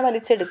വാട്ടറിനെ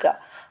വലിച്ചെടുക്കുക.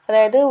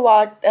 അതായത്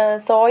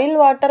സോയിൽ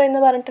വാട്ടർ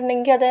എന്ന്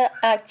പറഞ്ഞിട്ടുണ്ടെങ്കിൽ അത്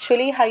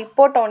ആക്ച്വലി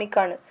ഹൈപ്പോട്ടോണിക്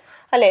ആണ്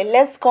അല്ലേ?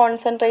 ലെസ്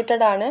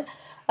കോൺസെൻട്രേറ്റഡ് ആണ്.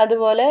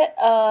 അതുപോലെ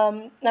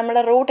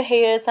നമ്മുടെ റൂട്ട്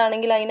ഹെയർസ്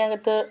ആണെങ്കിൽ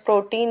അതിനകത്ത്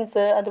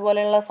പ്രോട്ടീൻസ്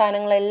അതുപോലെയുള്ള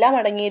സാധനങ്ങളെല്ലാം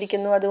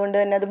അടങ്ങിയിരിക്കുന്നു. അതുകൊണ്ട്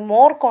തന്നെ അത്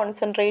മോർ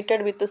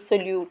കോൺസെൻട്രേറ്റഡ് വിത്ത്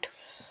സൊല്യൂട്ട്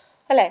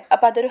അല്ലേ?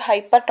 അപ്പോൾ അതൊരു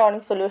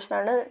ഹൈപ്പർടോണിക്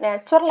സൊല്യൂഷനാണ്.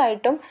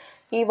 നാച്ചുറലായിട്ടും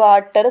ഈ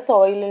വാട്ടർ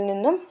സോയിലിൽ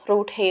നിന്നും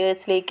റൂട്ട്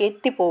ഹെയർസിലേക്ക്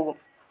എത്തിപ്പോകും.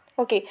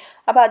 ഓക്കെ,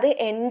 അപ്പോൾ അത്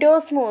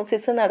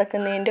എൻഡോസ്മോസിസ്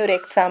നടക്കുന്നതിൻ്റെ ഒരു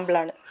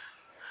എക്സാമ്പിളാണ്.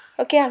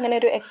 ഓക്കെ, അങ്ങനെ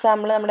ഒരു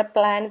എക്സാമ്പിൾ നമ്മുടെ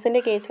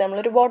പ്ലാന്റ്സിൻ്റെ കേസിൽ,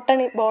 നമ്മളൊരു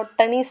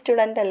ബോട്ടണി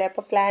സ്റ്റുഡൻ്റ് അല്ലേ,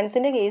 അപ്പോൾ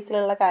പ്ലാന്റ്സിൻ്റെ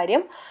കേസിലുള്ള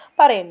കാര്യം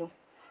പറയുന്നു.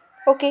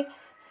 ഓക്കെ,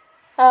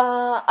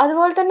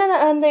 അതുപോലെ തന്നെ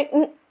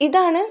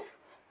ഇതാണ്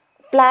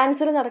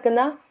പ്ലാന്റ്സിൽ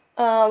നടക്കുന്ന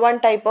വൺ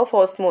ടൈപ്പ് ഓഫ്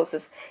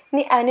ഓസ്മോസിസ്.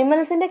 ഇനി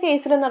അനിമൽസിൻ്റെ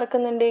കേസിൽ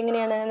നടക്കുന്നുണ്ട്.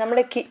 എങ്ങനെയാണ്?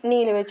 നമ്മുടെ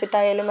കിഡ്നിയിൽ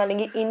വെച്ചിട്ടായാലും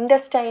അല്ലെങ്കിൽ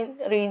ഇൻറ്റസ്റ്റൈൻ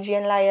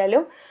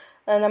റീജിയനിലായാലും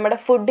നമ്മുടെ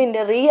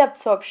ഫുഡിൻ്റെ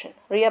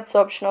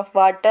reabsorption of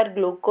water,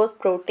 glucose,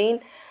 protein,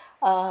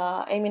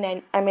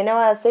 amino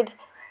acid,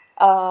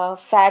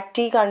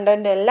 fatty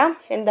content എല്ലാം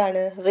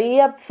എന്താണ്?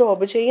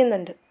 റീഅബ്സോർബ്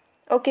ചെയ്യുന്നുണ്ട്.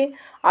 ഓക്കെ,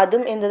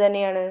 അതും എന്ത്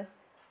തന്നെയാണ്?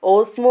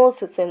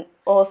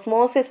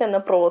 ഓസ്മോസിസ് എന്ന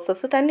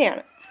പ്രോസസ്സ്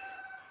തന്നെയാണ്.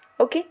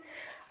 ഓക്കെ,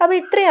 അപ്പോൾ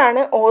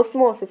ഇത്രയാണ്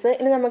ഓസ്മോസിസ്.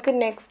 ഇനി നമുക്ക്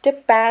നെക്സ്റ്റ്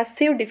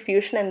പാസീവ്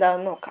ഡിഫ്യൂഷൻ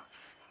എന്താണെന്ന് നോക്കാം.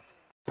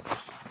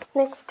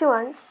 Next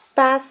one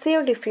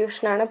passive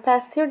ഡിഫ്യൂഷനാണ്.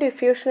 Passive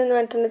diffusion എന്ന്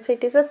പറഞ്ഞിട്ടുണ്ടെങ്കിൽ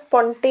it is A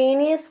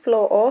spontaneous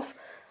flow of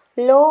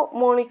law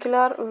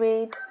molecular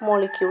weight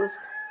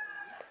molecules.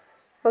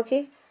 Okay,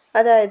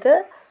 അതായത്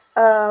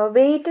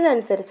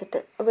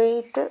വെയ്റ്റിനനുസരിച്ചിട്ട്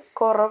വെയ്റ്റ്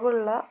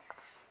കുറവുള്ള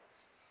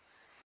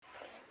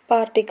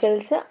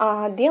പാർട്ടിക്കിൾസ്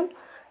ആദ്യം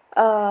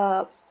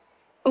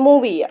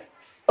മൂവ് ചെയ്യുക.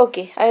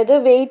 ഓക്കെ, അതായത്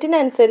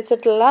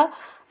വെയ്റ്റിനനുസരിച്ചിട്ടുള്ള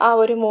ആ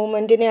ഒരു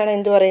മൂവ്മെൻറ്റിനെയാണ്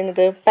എന്ത്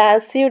പറയുന്നത്?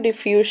 പാസീവ്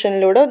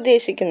ഡിഫ്യൂഷനിലൂടെ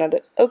ഉദ്ദേശിക്കുന്നത്.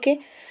 ഓക്കെ,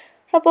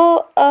 അപ്പോൾ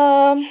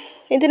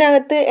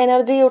ഇതിനകത്ത്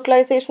എനർജി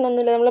യൂട്ടിലൈസേഷൻ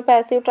ഒന്നുമില്ല. നമ്മൾ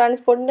പാസീവ്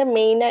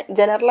ട്രാൻസ്പോർട്ടിൻ്റെ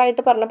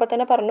ജനറലായിട്ട് പറഞ്ഞപ്പോൾ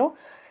തന്നെ പറഞ്ഞു,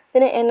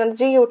 ഇതിന്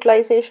എനർജി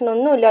യൂട്ടിലൈസേഷൻ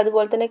ഒന്നുമില്ല.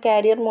 അതുപോലെ തന്നെ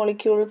കാരിയർ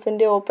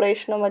മോളിക്യൂൾസിൻ്റെ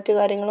ഓപ്പറേഷനോ മറ്റു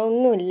കാര്യങ്ങളോ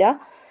ഒന്നുമില്ല.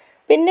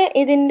 പിന്നെ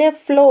ഇതിൻ്റെ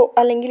ഫ്ലോ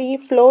അല്ലെങ്കിൽ ഈ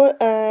ഫ്ലോ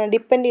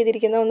ഡിപ്പെൻഡ്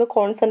ചെയ്തിരിക്കുന്ന ഒന്ന്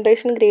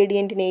കോൺസെൻട്രേഷൻ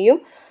ഗ്രേഡിയൻറ്റിനെയും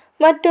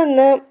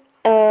മറ്റൊന്ന്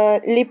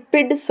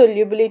ലിപ്പിഡ്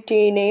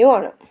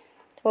സൊല്യൂബിലിറ്റിനെയുമാണ്.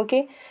 ഓക്കെ,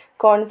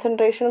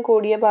 കോൺസെൻട്രേഷൻ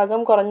കൂടിയ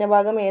ഭാഗം കുറഞ്ഞ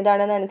ഭാഗം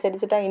ഏതാണെന്ന്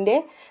അനുസരിച്ചിട്ട് അതിൻ്റെ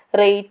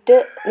റേറ്റ്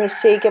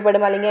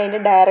നിശ്ചയിക്കപ്പെടും അല്ലെങ്കിൽ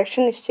അതിൻ്റെ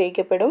ഡയറക്ഷൻ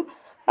നിശ്ചയിക്കപ്പെടും.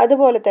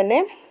 അതുപോലെ തന്നെ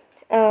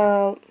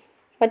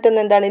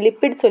മറ്റൊന്ന് എന്താണ്?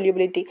 Lipid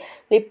solubility.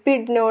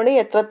 ലിപ്പിഡിനോട്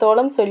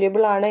എത്രത്തോളം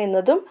സൊല്യൂബിൾ ആണ്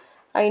എന്നതും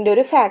അതിൻ്റെ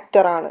ഒരു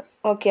ഫാക്ടറാണ്.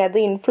 ഓക്കെ, അത്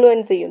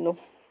ഇൻഫ്ലുവൻസ് ചെയ്യുന്നു.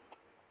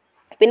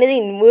 പിന്നെ ഇത്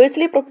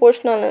inversely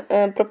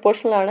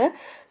പ്രൊപ്പോർഷണലാണ്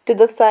to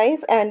the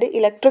size and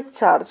electric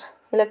charge.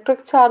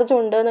 Electric charge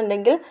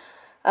ഉണ്ടെന്നുണ്ടെങ്കിൽ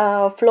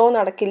ഫ്ലോ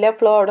നടക്കില്ല,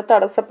 ഫ്ലോ അവിടെ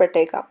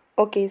തടസ്സപ്പെട്ടേക്കാം.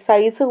 ഓക്കെ,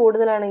 സൈസ്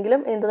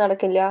കൂടുതലാണെങ്കിലും എന്ത്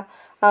നടക്കില്ല,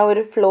 ആ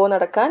ഒരു ഫ്ലോ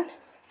നടക്കാൻ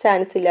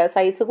ചാൻസ് ഇല്ല.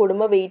 സൈസ്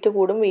കൂടുമ്പോൾ വെയിറ്റ്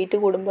കൂടും, വെയിറ്റ്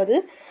കൂടുമ്പോൾ അത്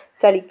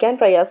ചലിക്കാൻ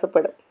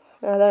പ്രയാസപ്പെടും.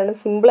 അതാണ്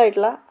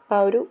സിമ്പിളായിട്ടുള്ള ആ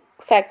ഒരു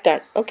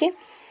ഫാക്റ്റാണ്. ഓക്കെ,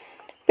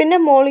 പിന്നെ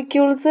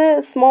മോളിക്യൂൾസ്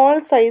സ്മോൾ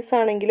സൈസ്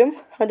ആണെങ്കിലും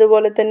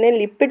അതുപോലെ തന്നെ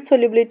ലിപ്പിഡ്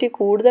സൊല്യൂബിലിറ്റി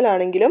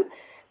കൂടുതലാണെങ്കിലും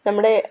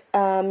നമ്മുടെ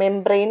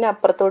മെംബ്രെയിൻ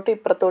അപ്പുറത്തോട്ടും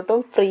ഇപ്പുറത്തോട്ടും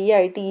ഫ്രീ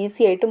ആയിട്ട്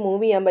ഈസി ആയിട്ട്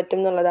മൂവ് ചെയ്യാൻ പറ്റും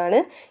എന്നുള്ളതാണ്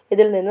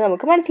ഇതിൽ നിന്ന്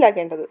നമുക്ക്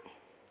മനസ്സിലാക്കേണ്ടത്.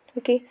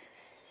 ഓക്കെ,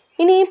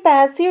 ഇനി ഈ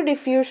പാസീവ്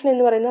ഡിഫ്യൂഷൻ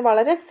എന്ന് പറയുന്നത്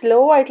വളരെ സ്ലോ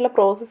ആയിട്ടുള്ള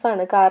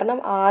പ്രോസസ്സാണ്. കാരണം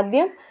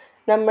ആദ്യം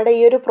നമ്മുടെ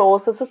ഈ ഒരു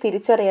പ്രോസസ്സ്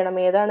തിരിച്ചറിയണം,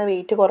 ഏതാണ്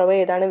വെയിറ്റ് കുറവ്,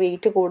 ഏതാണ്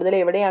വെയിറ്റ് കൂടുതൽ,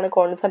 എവിടെയാണ്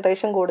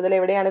കോൺസെൻട്രേഷൻ കൂടുതൽ,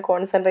 എവിടെയാണ്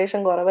കോൺസെൻട്രേഷൻ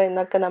കുറവ്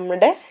എന്നൊക്കെ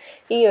നമ്മുടെ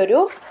ഈ ഒരു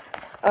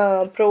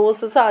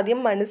പ്രോസസ്സ് ആദ്യം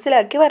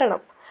മനസ്സിലാക്കി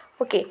വരണം.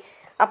 ഓക്കെ,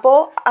 അപ്പോൾ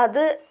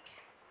അത്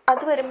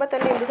വരുമ്പോൾ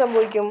തന്നെ എന്ത്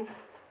സംഭവിക്കും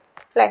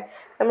അല്ലേ,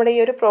 നമ്മുടെ ഈ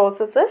ഒരു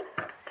പ്രോസസ്സ്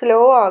സ്ലോ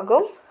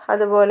ആകും.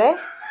 അതുപോലെ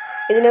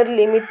ഇതിനൊരു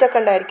ലിമിറ്റൊക്കെ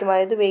ഉണ്ടായിരിക്കും.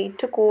 അതായത്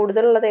വെയിറ്റ്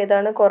കൂടുതലുള്ളത്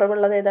ഏതാണ്,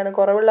 കുറവുള്ളത് ഏതാണ്.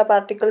 കുറവുള്ള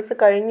പാർട്ടിക്കിൾസ്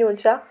കഴിഞ്ഞു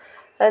വെച്ചാൽ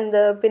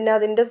പിന്നെ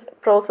അതിൻ്റെ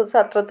പ്രോസസ്സ്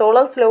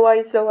അത്രത്തോളം സ്ലോ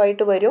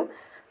ആയിട്ട് വരും.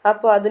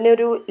 അപ്പോൾ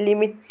അതിനൊരു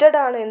ലിമിറ്റഡ്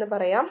ആണ് എന്ന്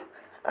പറയാം.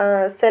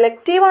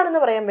 സെലക്റ്റീവ്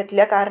ആണെന്ന് പറയാൻ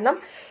പറ്റില്ല, കാരണം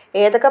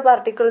ഏതൊക്കെ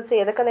പാർട്ടിക്കിൾസ്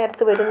ഏതൊക്കെ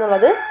നേരത്ത് വരും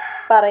എന്നുള്ളത്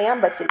പറയാൻ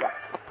പറ്റില്ല.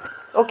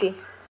 ഓക്കെ,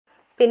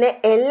 പിന്നെ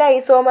എൽ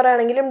ഐസോമർ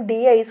ആണെങ്കിലും ഡി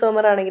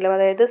ഐസോമർ ആണെങ്കിലും,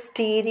 അതായത്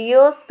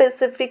സ്റ്റീരിയോ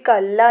സ്പെസിഫിക്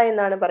അല്ല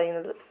എന്നാണ്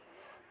പറയുന്നത്.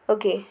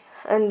 ഓക്കെ,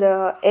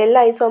 എൽ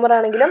ഐസോമർ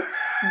ആണെങ്കിലും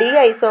ഡി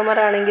ഐസോമർ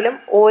ആണെങ്കിലും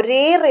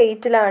ഒരേ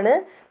റേറ്റിലാണ്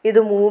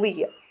ഇത് മൂവ്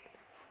ചെയ്യുക.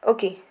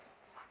 ഓക്കെ,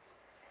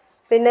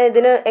 പിന്നെ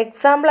ഇതിന്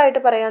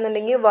എക്സാമ്പിളായിട്ട്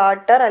പറയാമെന്നുണ്ടെങ്കിൽ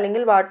വാട്ടർ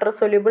അല്ലെങ്കിൽ വാട്ടർ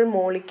സൊല്യൂബിൾ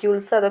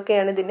മോളിക്യൂൾസ്,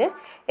 അതൊക്കെയാണ് ഇതിന്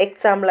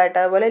എക്സാമ്പിളായിട്ട്.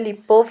 അതുപോലെ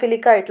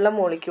ലിപ്പോഫിലിക് ആയിട്ടുള്ള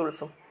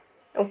മോളിക്യൂൾസും.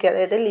 ഓക്കെ,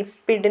 അതായത്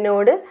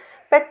ലിപ്പിഡിനോട്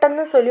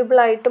പെട്ടെന്ന്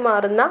സൊല്യൂബിളായിട്ട്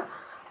മാറുന്ന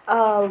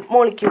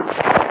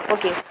മോളിക്യൂൾസ്.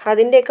 ഓക്കെ,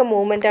 അതിൻ്റെയൊക്കെ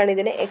മൂവ്മെൻറ്റാണ്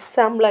ഇതിന്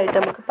എക്സാമ്പിളായിട്ട്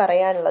നമുക്ക്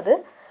പറയാനുള്ളത്.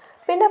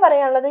 പിന്നെ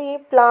പറയാനുള്ളത് ഈ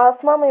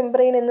പ്ലാസ്മ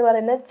മെംബ്രെയിൻ എന്ന്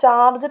പറയുന്ന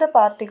ചാർജ്ഡ്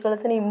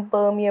പാർട്ടിക്കിൾസിന്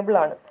ഇംപെർമിയബിൾ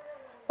ആണ്.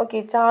 ഓക്കെ,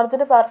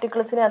 ചാർജ്ഡ്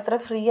പാർട്ടിക്കിൾസിനെ അത്ര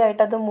ഫ്രീ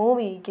ആയിട്ട് അത് മൂവ്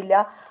ചെയ്യിക്കില്ല.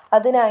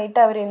 അതിനായിട്ട്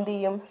അവരെന്ത്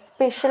ചെയ്യും,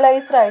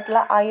 സ്പെഷ്യലൈസ്ഡ്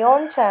ആയിട്ടുള്ള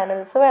അയോൺ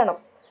ചാനൽസ് വേണം.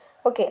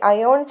 ഓക്കെ,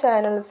 അയോൺ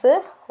ചാനൽസ്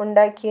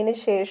ഉണ്ടാക്കിയതിന്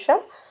ശേഷം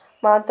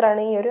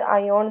മാത്രമാണ് ഈ ഒരു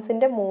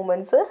അയോൺസിൻ്റെ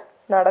മൂവ്മെൻറ്റ്സ്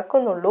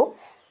നടക്കുന്നുള്ളൂ.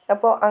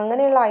 അപ്പോൾ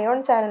അങ്ങനെയുള്ള അയോൺ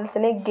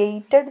ചാനൽസിനെ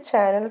ഗേറ്റഡ്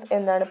ചാനൽസ്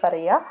എന്നാണ്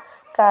പറയുക.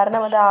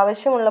 കാരണം അത്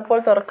ആവശ്യമുള്ളപ്പോൾ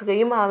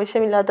തുറക്കുകയും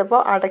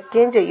ആവശ്യമില്ലാത്തപ്പോൾ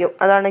അടയ്ക്കുകയും ചെയ്യും.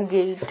 അതാണ്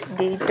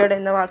ഗേറ്റഡ്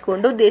എന്ന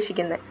വാക്കുകൊണ്ട്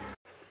ഉദ്ദേശിക്കുന്നത്.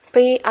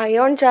 അപ്പോൾ ഈ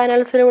അയോൺ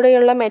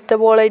ചാനൽസിലൂടെയുള്ള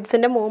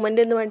മെറ്റബോളൈറ്റ്സിൻ്റെ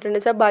മൂവ്മെൻറ്റ് എന്ന് പറഞ്ഞിട്ടുണ്ടെന്ന്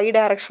വെച്ചാൽ ബൈ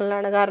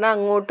ഡയറക്ഷനിലാണ്. കാരണം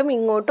അങ്ങോട്ടും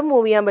ഇങ്ങോട്ടും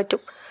മൂവ് ചെയ്യാൻ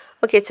പറ്റും.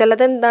 ഓക്കെ,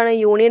 ചിലത് എന്താണ്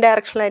യൂണി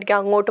ഡയറക്ഷനിലായിരിക്കും,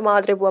 അങ്ങോട്ട്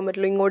മാത്രമേ പോകാൻ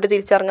പറ്റുള്ളൂ, ഇങ്ങോട്ട്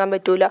തിരിച്ചിറങ്ങാൻ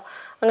പറ്റില്ല.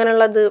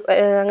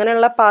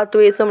 അങ്ങനെയുള്ള പാത്ത്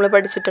വേസ് നമ്മൾ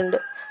പഠിച്ചിട്ടുണ്ട്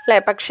അല്ലേ.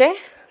 പക്ഷേ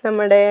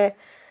നമ്മുടെ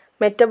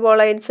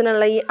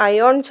മെറ്റബോളൈറ്റ്സിനുള്ള ഈ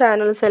അയോൺ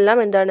ചാനൽസ് എല്ലാം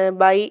എന്താണ്,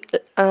 ബൈ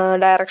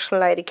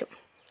ഡയറക്ഷനിലായിരിക്കും.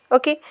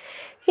 ഓക്കെ,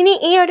 ഇനി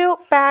ഈ ഒരു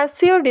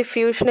പാസീവ്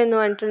ഡിഫ്യൂഷൻ എന്ന്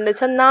പറഞ്ഞിട്ടുണ്ടെന്ന്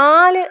വെച്ചാൽ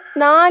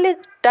നാല്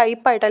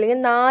ടൈപ്പായിട്ട് അല്ലെങ്കിൽ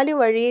 4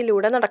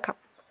 വഴിയിലൂടെ നടക്കാം.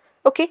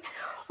 ഓക്കെ,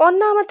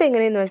 ഒന്നാമത്തെ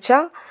എങ്ങനെയെന്ന്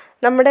വെച്ചാൽ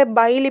നമ്മുടെ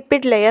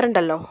ബൈലിപ്പിഡ് ലെയർ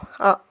ഉണ്ടല്ലോ,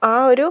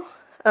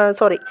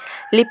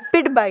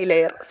 ലിപ്പിഡ് ബൈ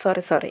ലെയർ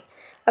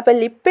അപ്പോൾ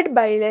ലിപ്പിഡ്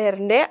ബൈ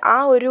ലെയറിൻ്റെ ആ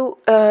ഒരു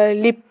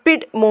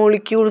ലിപ്പിഡ്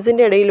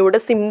മോളിക്യൂൾസിൻ്റെ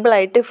ഇടയിലൂടെ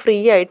സിമ്പിളായിട്ട് ഫ്രീ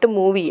ആയിട്ട്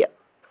മൂവ് ചെയ്യുക.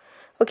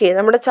 ഓക്കെ,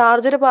 നമ്മുടെ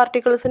ചാർജ്ഡ്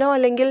പാർട്ടിക്കിൾസിനോ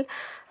അല്ലെങ്കിൽ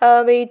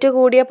വെയിറ്റ്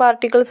കൂടിയ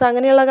പാർട്ടിക്കിൾസ്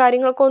അങ്ങനെയുള്ള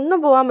കാര്യങ്ങൾക്ക് ഒന്നും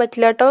പോകാൻ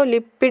പറ്റില്ല കേട്ടോ.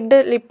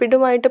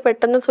 ലിപ്പിഡുമായിട്ട്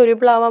പെട്ടെന്ന്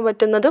സൊല്യൂബിൾ ആവാൻ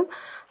പറ്റുന്നതും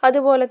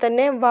അതുപോലെ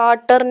തന്നെ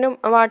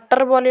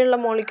വാട്ടർ പോലെയുള്ള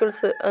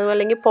മോളിക്യൂൾസ്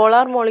അല്ലെങ്കിൽ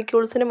പോളാർ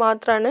മോളിക്യൂൾസിന്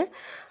മാത്രമാണ്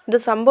ഇത്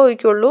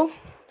സംഭവിക്കുള്ളൂ.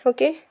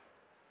 ഓക്കെ,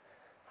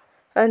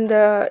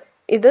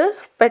 ഇത്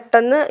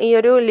പെട്ടെന്ന് ഈ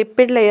ഒരു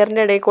ലിപ്പിഡ്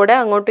ലെയറിൻ്റെ ഇടയിൽ കൂടെ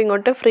അങ്ങോട്ടും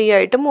ഇങ്ങോട്ടും ഫ്രീ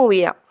ആയിട്ട് മൂവ്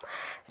ചെയ്യാം.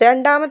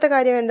 രണ്ടാമത്തെ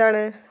കാര്യം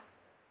എന്താണ്,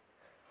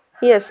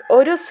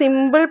 ഒരു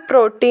സിമ്പിൾ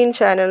പ്രോട്ടീൻ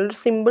ചാനൽ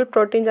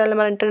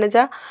പറഞ്ഞിട്ടുണ്ടെന്ന്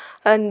വെച്ചാൽ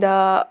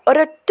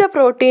ഒരൊറ്റ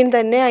പ്രോട്ടീൻ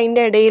തന്നെ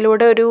അതിൻ്റെ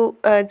ഇടയിലൂടെ ഒരു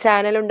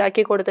ചാനൽ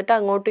ഉണ്ടാക്കി കൊടുത്തിട്ട്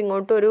അങ്ങോട്ടും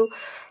ഇങ്ങോട്ടും ഒരു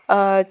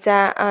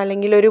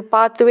അല്ലെങ്കിൽ ഒരു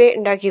പാത്ത് വേ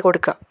ഉണ്ടാക്കി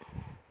കൊടുക്കുക.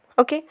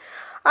 ഓക്കെ,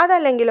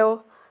 അതല്ലെങ്കിലോ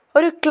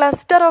ഒരു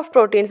ക്ലസ്റ്റർ ഓഫ്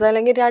പ്രോട്ടീൻസ്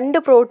അല്ലെങ്കിൽ 2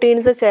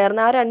 പ്രോട്ടീൻസ്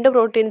ചേർന്ന് ആ 2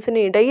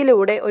 പ്രോട്ടീൻസിന്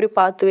ഇടയിലൂടെ ഒരു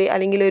പാത്ത് വേ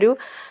അല്ലെങ്കിൽ ഒരു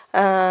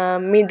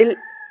മിഡിൽ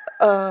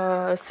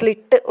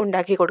സ്ലിറ്റ്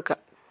ഉണ്ടാക്കി കൊടുക്കുക.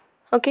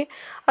 ഓക്കെ,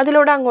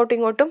 അതിലൂടെ അങ്ങോട്ടും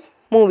ഇങ്ങോട്ടും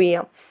മൂവ്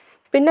ചെയ്യാം.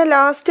 പിന്നെ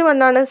ലാസ്റ്റ്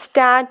വന്നാണ്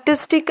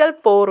സ്റ്റാറ്റിസ്റ്റിക്കൽ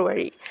പോർ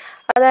വഴി.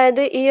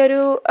 അതായത് ഈ ഒരു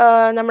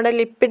നമ്മുടെ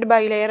ലിപ്പിഡ്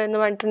ബൈ ലെയർ എന്ന്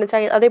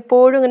പറഞ്ഞിട്ടുണ്ടെങ്കിൽ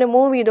അതെപ്പോഴും ഇങ്ങനെ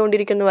മൂവ്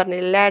ചെയ്തുകൊണ്ടിരിക്കുമെന്ന്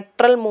പറഞ്ഞില്ലേ,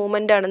 ലാറ്ററൽ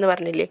മൂവ്മെൻ്റ് ആണെന്ന്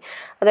പറഞ്ഞില്ലേ.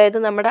 അതായത്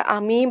നമ്മുടെ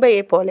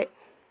അമീബയെ പോലെ.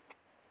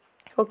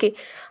 ഓക്കെ,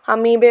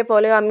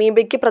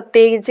 അമീബയ്ക്ക്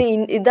പ്രത്യേകിച്ച്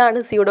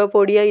ഇതാണ്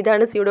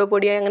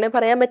സ്യൂഡോപോഡിയ അങ്ങനെ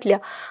പറയാൻ പറ്റില്ല.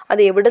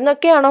 അത് എവിടെ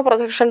നിന്നൊക്കെയാണോ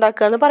പ്രൊജക്ഷൻ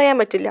ഉണ്ടാക്കുക എന്ന് പറയാൻ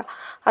പറ്റില്ല.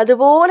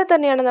 അതുപോലെ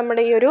തന്നെയാണ്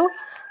നമ്മുടെ ഈ ഒരു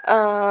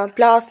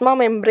പ്ലാസ്മ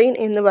മെംബ്രെയിൻ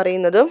എന്ന്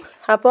പറയുന്നതും.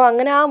 അപ്പോൾ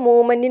അങ്ങനെ ആ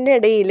മൂവ്മെൻറ്റിൻ്റെ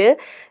ഇടയിൽ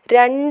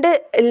 2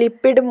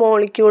 ലിപ്പിഡ്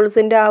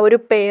മോളിക്യൂൾസിൻ്റെ ആ ഒരു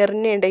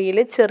പെയറിന് ഇടയിൽ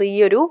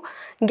ചെറിയൊരു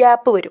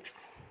ഗ്യാപ്പ് വരും.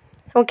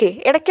 ഓക്കെ,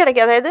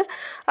 ഇടയ്ക്കിടയ്ക്ക്, അതായത്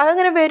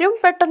അതങ്ങനെ വരും,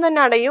 പെട്ടെന്ന്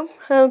തന്നെ അടയും,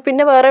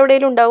 പിന്നെ വേറെ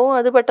എവിടെയെങ്കിലും ഉണ്ടാവും,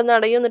 അത് പെട്ടെന്ന്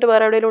അടയും, എന്നിട്ട്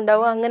വേറെ എവിടെയെങ്കിലും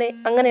ഉണ്ടാവും,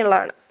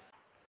 അങ്ങനെയുള്ളതാണ്.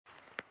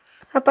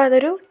 അപ്പോൾ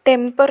അതൊരു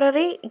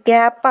ടെമ്പററി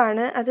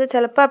ഗ്യാപ്പാണ്. അത്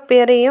ചിലപ്പോൾ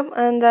അപ്പിയർ ചെയ്യും,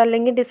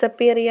 അല്ലെങ്കിൽ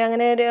ഡിസപ്പിയർ ചെയ്യും,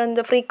 അങ്ങനെ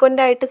ഒരു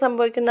ഫ്രീക്വൻ്റ് ആയിട്ട്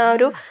സംഭവിക്കുന്ന ആ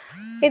ഒരു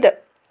ഇത്.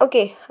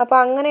 ഓക്കെ, അപ്പോൾ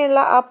അങ്ങനെയുള്ള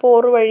ആ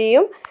പോർ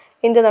വഴിയും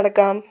എന്ത്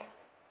നടക്കാം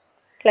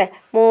അല്ലേ,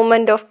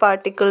 മൂവ്മെൻറ്റ് ഓഫ്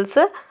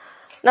പാർട്ടിക്കിൾസ്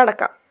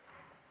നടക്കാം.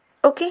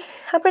 ഓക്കെ,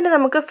 അപ്പോൾ ഇനി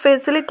നമുക്ക്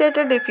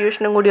ഫെസിലിറ്റേറ്റഡ്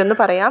ഡിഫ്യൂഷനും കൂടി ഒന്ന്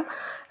പറയാം.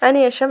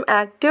 അതിനുശേഷം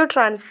ആക്റ്റീവ്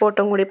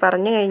ട്രാൻസ്പോർട്ടും കൂടി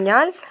പറഞ്ഞു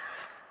കഴിഞ്ഞാൽ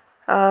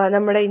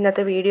നമ്മുടെ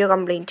ഇന്നത്തെ വീഡിയോ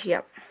കംപ്ലീറ്റ്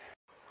ചെയ്യാം.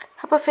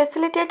 അപ്പോൾ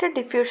ഫെസിലിറ്റേറ്റഡ്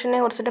ഡിഫ്യൂഷനെ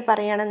കുറിച്ചിട്ട്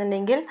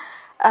പറയുകയാണെന്നുണ്ടെങ്കിൽ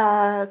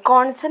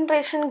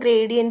കോൺസെൻട്രേഷൻ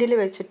ഗ്രേഡിയൻറ്റിൽ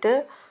വെച്ചിട്ട്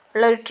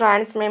ഉള്ളൊരു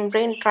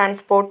ട്രാൻസ്മെംബ്രെയിൻ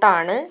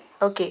ട്രാൻസ്പോർട്ടാണ്.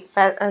 ഓക്കെ,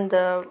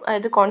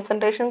 അതായത്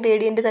കോൺസെൻട്രേഷൻ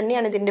ഗ്രേഡിയൻറ്റ്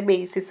തന്നെയാണ് ഇതിൻ്റെ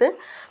ബേസിസ്.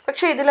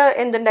 പക്ഷേ ഇതിൽ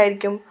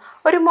എന്തുണ്ടായിരിക്കും,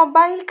 ഒരു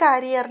മൊബൈൽ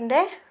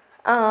കാരിയറിൻ്റെ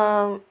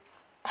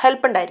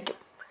ഹെൽപ്പ് ഉണ്ടായിരിക്കും.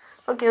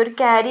 ഓക്കെ, ഒരു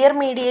കാരിയർ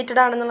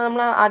മീഡിയേറ്റഡ് ആണെന്നുള്ളത്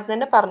നമ്മൾ ആദ്യം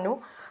തന്നെ പറഞ്ഞു.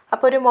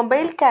 അപ്പോൾ ഒരു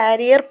മൊബൈൽ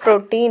കാരിയർ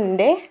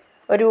പ്രോട്ടീനിൻ്റെ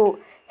ഒരു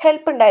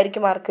ഹെൽപ്പ്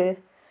ഉണ്ടായിരിക്കും ആർക്ക്,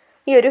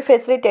 ഈ ഒരു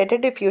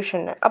ഫെസിലിറ്റേറ്റഡ്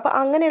ഡിഫ്യൂഷന്. അപ്പോൾ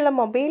അങ്ങനെയുള്ള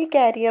മൊബൈൽ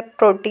കാരിയർ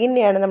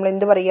പ്രോട്ടീനെയാണ് നമ്മൾ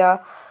എന്ത് പറയുക,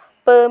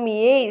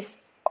 പെർമിയേസ്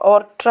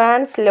ഓർ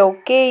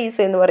ട്രാൻസ്ലോക്കേസ്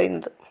എന്ന്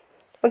പറയുന്നത്.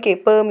 Okay,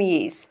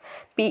 permease,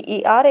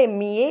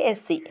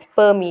 PERMEASE,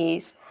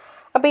 permease.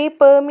 അപ്പോൾ ഈ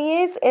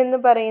പെർമിയേസ് എന്ന്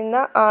പറയുന്ന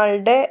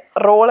ആളുടെ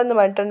റോൾ എന്ന്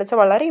പറഞ്ഞിട്ടുണ്ടെന്ന് വെച്ചാൽ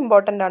വളരെ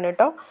ഇമ്പോർട്ടൻ്റ് ആണ്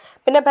കേട്ടോ.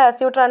 പിന്നെ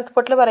പാസീവ്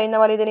ട്രാൻസ്പോർട്ടിൽ പറയുന്ന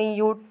പോലെ ഇതിന്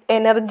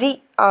എനർജി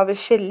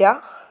ആവശ്യമില്ല.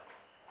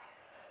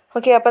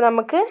 ഓക്കെ, അപ്പോൾ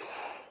നമുക്ക്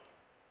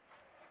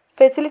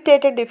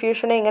ഫെസിലിറ്റേറ്റഡ്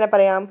ഡിഫ്യൂഷനെ എങ്ങനെ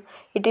പറയാം,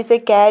 it is A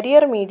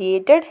carrier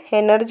mediated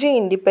energy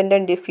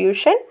independent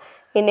diffusion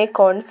in A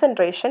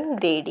concentration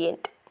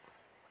gradient.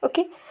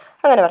 Okay,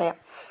 അങ്ങനെ പറയാം.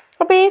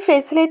 അപ്പോൾ ഈ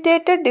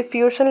ഫെസിലിറ്റേറ്റഡ്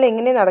ഡിഫ്യൂഷനിൽ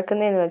എങ്ങനെ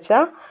നടക്കുന്നതെന്ന്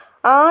വെച്ചാൽ,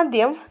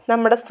 ആദ്യം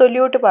നമ്മുടെ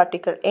സൊല്യൂട്ട്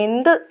പാർട്ടിക്കിൾ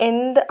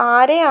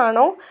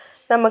ആരെയാണോ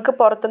നമുക്ക്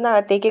പുറത്തുനിന്ന്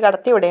അകത്തേക്ക്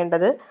കടത്തി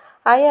വിടേണ്ടത്,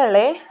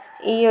 അയാളെ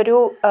ഈ ഒരു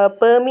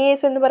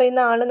പെർമിയേസ് എന്ന്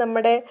പറയുന്ന ആൾ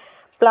നമ്മുടെ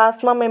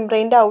പ്ലാസ്മ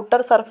മെംബ്രെയിൻ്റെ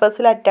ഔട്ടർ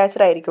സർഫസിൽ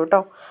അറ്റാച്ച്ഡ് ആയിരിക്കും കേട്ടോ.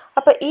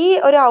 അപ്പോൾ ഈ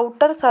ഒരു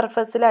ഔട്ടർ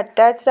സർഫസിൽ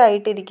അറ്റാച്ച്ഡ്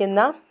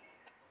ആയിട്ടിരിക്കുന്ന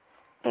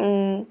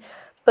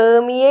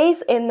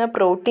പെർമിയേസ് എന്ന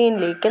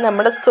പ്രോട്ടീനിലേക്ക്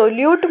നമ്മുടെ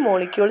സൊല്യൂട്ട്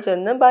മോളിക്യൂൾ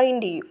ചെന്ന്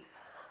ബൈൻഡ് ചെയ്യും.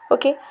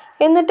 ഓക്കെ,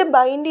 എന്നിട്ട്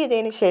ബൈൻഡ്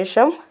ചെയ്തതിന്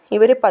ശേഷം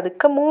ഇവർ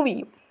പതുക്കെ മൂവ്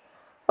ചെയ്യും.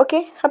 ഓക്കെ,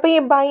 അപ്പോൾ ഈ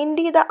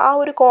ബൈൻഡ് ചെയ്ത ആ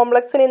ഒരു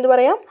കോംപ്ലക്സിന് എന്ത്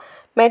പറയാം,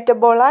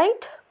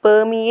 metabolite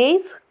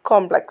permease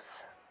complex.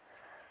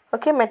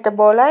 Okay,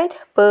 metabolite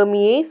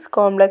permease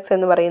complex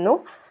എന്ന് പറയുന്നു.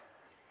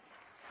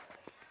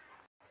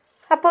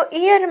 അപ്പോൾ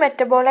ഈ ഒരു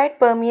മെറ്റബോളൈറ്റ്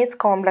പെർമിയേസ്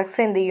കോംപ്ലക്സ്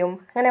എന്ത് ചെയ്യും,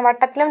 അങ്ങനെ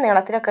വട്ടത്തിലും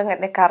നീളത്തിലൊക്കെ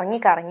ഇങ്ങനെ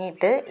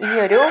കറങ്ങിയിട്ട് ഈ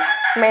ഒരു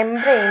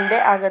മെംബ്രെയിൻ്റെ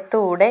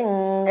അകത്തൂടെ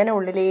ഇങ്ങനെ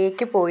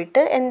ഉള്ളിലേക്ക്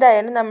പോയിട്ട്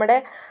എന്തായാലും നമ്മുടെ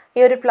ഈ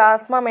ഒരു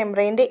പ്ലാസ്മ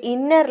മെംബ്രെയിൻ്റെ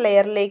ഇന്നർ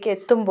ലെയറിലേക്ക്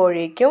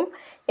എത്തുമ്പോഴേക്കും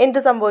എന്ത്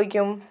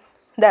സംഭവിക്കും,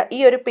 ഈ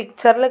ഒരു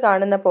പിക്ചറിൽ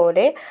കാണുന്ന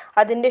പോലെ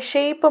അതിൻ്റെ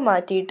ഷേപ്പ്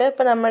മാറ്റിയിട്ട്,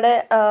 ഇപ്പോൾ നമ്മുടെ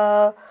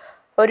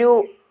ഒരു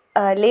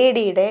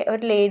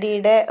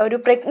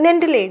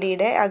പ്രഗ്നൻ്റ്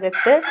ലേഡിയുടെ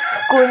അകത്ത്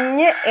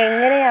കുഞ്ഞ്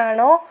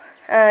എങ്ങനെയാണോ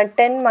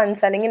 10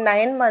 months അല്ലെങ്കിൽ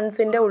 9 months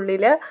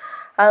ഉള്ളിൽ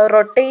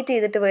റൊട്ടേറ്റ്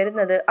ചെയ്തിട്ട്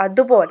വരുന്നത്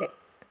അതുപോലെ.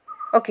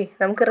 ഓക്കെ,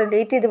 നമുക്ക്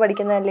റിലേറ്റ് ചെയ്ത്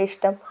പഠിക്കുന്നതല്ലേ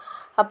ഇഷ്ടം.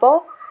 അപ്പോൾ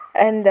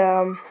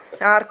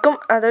ആർക്കും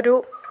അതൊരു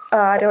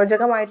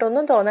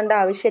അരോചകമായിട്ടൊന്നും തോന്നേണ്ട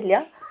ആവശ്യമില്ല.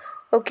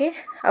 ഓക്കെ,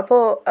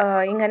 അപ്പോൾ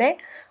ഇങ്ങനെ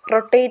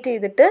റൊട്ടേറ്റ്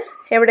ചെയ്തിട്ട്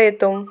എവിടെ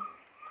എത്തും,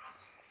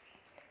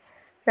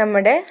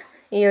 നമ്മുടെ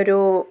ഈ ഒരു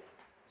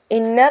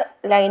ഇന്നർ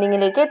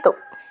ലൈനിങ്ങിലേക്ക് എത്തും.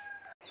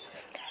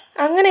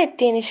 അങ്ങനെ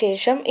എത്തിയതിന്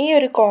ശേഷം ഈ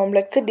ഒരു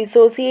കോംപ്ലക്സ്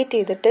ഡിസോസിയേറ്റ്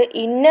ചെയ്തിട്ട്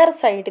ഇന്നർ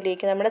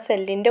സൈഡിലേക്ക്, നമ്മുടെ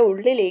സെല്ലിൻ്റെ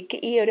ഉള്ളിലേക്ക്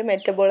ഈ ഒരു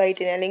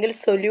മെറ്റബോളൈറ്റിനെ അല്ലെങ്കിൽ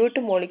സൊല്യൂട്ട്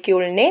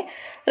മോളിക്യൂളിനെ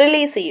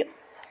റിലീസ് ചെയ്യും.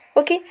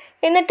 ഓക്കെ,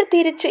 എന്നിട്ട്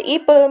തിരിച്ച് ഈ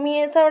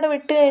പെർമിയേസ് അവിടെ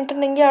വിട്ട്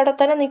കഴിഞ്ഞിട്ടുണ്ടെങ്കിൽ അവിടെ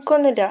തന്നെ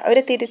നിൽക്കൊന്നുമില്ല, അവർ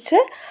തിരിച്ച്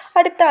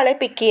അടുത്ത ആളെ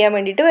പിക്ക് ചെയ്യാൻ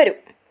വേണ്ടിയിട്ട് വരും.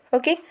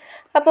 ഓക്കെ,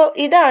 അപ്പോൾ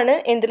ഇതാണ്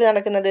എന്തിൽ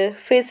നടക്കുന്നത്,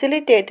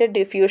 ഫെസിലിറ്റേറ്റഡ്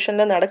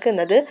ഡിഫ്യൂഷനിൽ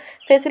നടക്കുന്നത്.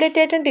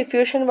 ഫെസിലിറ്റേറ്റഡ്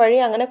ഡിഫ്യൂഷൻ വഴി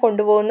അങ്ങനെ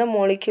കൊണ്ടുപോകുന്ന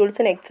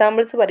മോളിക്യൂൾസിന്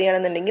എക്സാമ്പിൾസ്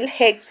പറയുകയാണെന്നുണ്ടെങ്കിൽ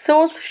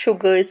ഹെക്സോസ്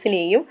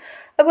ഷുഗേഴ്സിനെയും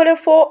അതുപോലെ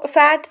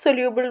fat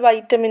soluble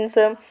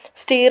vitamins,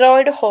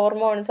 steroid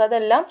hormones,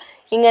 അതെല്ലാം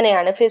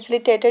ഇങ്ങനെയാണ്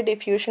ഫെസിലിറ്റേറ്റഡ്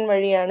ഡിഫ്യൂഷൻ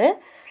വഴിയാണ്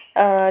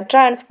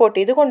ട്രാൻസ്പോർട്ട്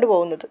ചെയ്ത്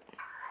കൊണ്ടുപോകുന്നത്.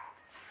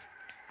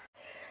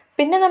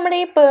 പിന്നെ നമ്മുടെ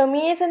ഈ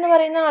പെർമിയേസ് എന്ന്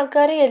പറയുന്ന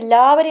ആൾക്കാർ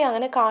എല്ലാവരെയും,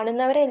 അങ്ങനെ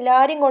കാണുന്നവരെ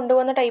എല്ലാവരെയും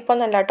കൊണ്ടുപോകുന്ന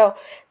ടൈപ്പൊന്നല്ല കേട്ടോ.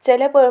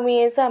 ചില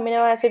പെർമിയേസ്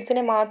അമിനോ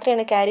ആസിഡ്സിനെ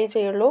മാത്രമേ ക്യാരി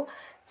ചെയ്യുള്ളൂ,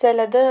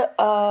 ചിലത്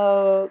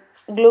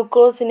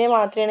ഗ്ലൂക്കോസിനെ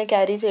മാത്രമേ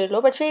ക്യാരി ചെയ്യുള്ളൂ.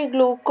 പക്ഷേ ഈ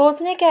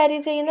ഗ്ലൂക്കോസിനെ ക്യാരി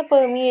ചെയ്യുന്ന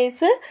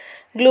പെർമിയേസ്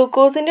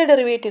ഗ്ലൂക്കോസിൻ്റെ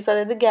ഡെറിവേറ്റീവ്സ്,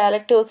 അതായത്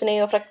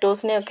ഗാലക്ടോസിനെയോ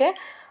ഫ്രക്ടോസിനെയോ ഒക്കെ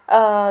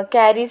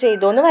ക്യാരി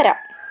ചെയ്തോന്ന് വരാം.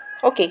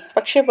 ഓക്കെ,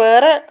 പക്ഷെ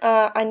വേറെ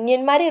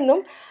അന്യന്മാരെയൊന്നും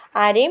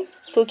ആരെയും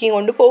തൂക്കി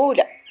കൊണ്ട്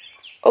പോവില്ല.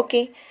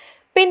 ഓക്കെ,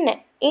 പിന്നെ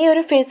ഈ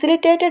ഒരു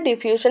ഫെസിലിറ്റേറ്റഡ്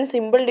ഡിഫ്യൂഷൻ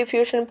സിമ്പിൾ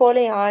ഡിഫ്യൂഷൻ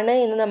പോലെയാണ്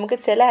എന്ന് നമുക്ക്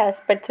ചില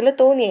ആസ്പെക്ട്സിൽ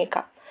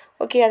തോന്നിയേക്കാം.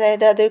 ഓക്കെ,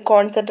 അതായത് അത്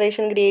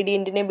കോൺസെൻട്രേഷൻ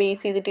ഗ്രേഡിയൻറ്റിനെ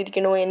ബേസ്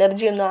ചെയ്തിട്ടിരിക്കണോ,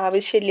 എനർജി ഒന്നും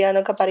ആവശ്യമില്ല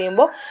എന്നൊക്കെ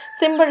പറയുമ്പോൾ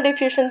സിമ്പിൾ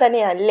ഡിഫ്യൂഷൻ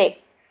തന്നെയല്ലേ.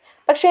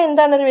 പക്ഷേ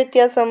എന്താണ് ഒരു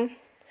വ്യത്യാസം?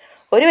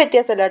 ഒരു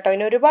വ്യത്യാസമല്ല കേട്ടോ,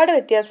 ഇനി ഒരുപാട്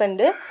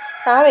വ്യത്യാസമുണ്ട്.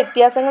 ആ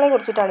വ്യത്യാസങ്ങളെ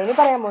കുറിച്ചിട്ടാണ് ഇനി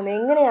പറയാൻ പോകുന്നത്.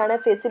 എങ്ങനെയാണ്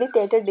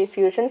ഫെസിലിറ്റേറ്റഡ്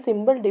ഡിഫ്യൂഷൻ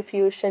സിമ്പിൾ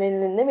ഡിഫ്യൂഷനിൽ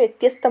നിന്ന്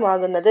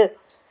വ്യത്യസ്തമാകുന്നത്?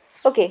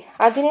 ഓക്കെ,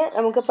 അതിന്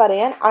നമുക്ക്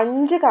പറയാൻ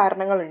 5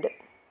 കാരണങ്ങളുണ്ട്.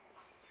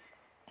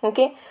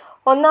 ഓക്കെ,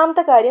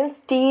 ഒന്നാമത്തെ കാര്യം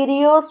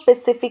സ്റ്റീരിയോ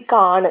സ്പെസിഫിക്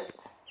ആണ്.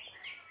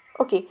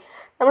 ഓക്കെ,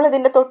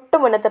 നമ്മളിതിൻ്റെ തൊട്ട്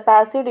മുന്നത്തെ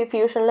പാസീവ്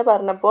ഡിഫ്യൂഷനിൽ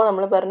പറഞ്ഞപ്പോൾ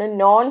നമ്മൾ പറഞ്ഞു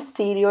നോൺ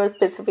സ്റ്റീരിയോ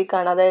സ്പെസിഫിക്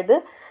ആണ്. അതായത്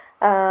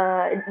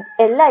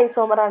എല്ലാ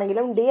ഐസോമർ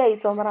ആണെങ്കിലും ഡി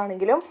ഐസോമർ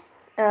ആണെങ്കിലും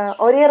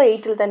ഒരേ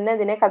റേറ്റിൽ തന്നെ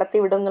ഇതിനെ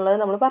കടത്തിവിടും എന്നുള്ളത്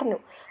നമ്മൾ പറഞ്ഞു.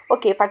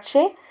 ഓക്കെ,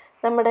 പക്ഷേ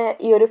നമ്മുടെ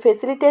ഈ ഒരു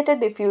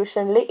ഫെസിലിറ്റേറ്റഡ്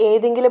ഡിഫ്യൂഷനിൽ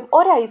ഏതെങ്കിലും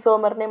ഒരു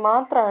ഐസോമറിനെ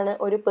മാത്രമാണ്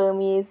ഒരു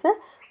പെർമിയേസ്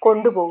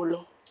കൊണ്ടുപോകുള്ളൂ.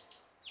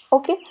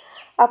 ഓക്കെ,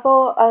 അപ്പോൾ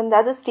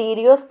അത്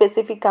സ്റ്റീരിയോ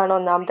സ്പെസിഫിക് ആണ്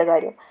ഒന്നാമത്തെ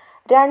കാര്യം.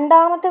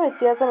 രണ്ടാമത്തെ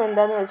വ്യത്യാസം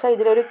എന്താണെന്ന് വെച്ചാൽ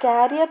ഇതിലൊരു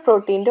കാരിയർ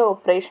പ്രോട്ടീൻ്റെ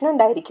ഓപ്പറേഷൻ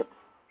ഉണ്ടായിരിക്കും.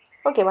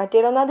 ഓക്കെ,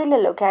 മറ്റേതൊന്നും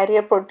അതില്ലല്ലോ,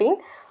 കാരിയർ പ്രോട്ടീൻ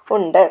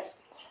ഉണ്ട്.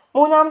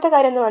 മൂന്നാമത്തെ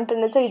കാര്യം എന്ന്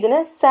പറഞ്ഞിട്ടുണ്ടെന്ന് വെച്ചാൽ ഇതിന്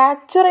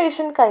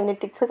സാച്ചുറേഷൻ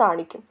കൈനറ്റിക്സ്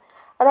കാണിക്കും.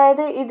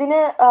 അതായത്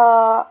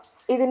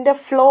ഇതിൻ്റെ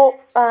ഫ്ലോ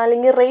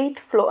അല്ലെങ്കിൽ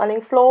റേറ്റ് ഫ്ലോ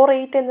അല്ലെങ്കിൽ ഫ്ലോ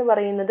റേറ്റ് എന്ന്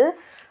പറയുന്നത്,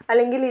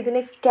 അല്ലെങ്കിൽ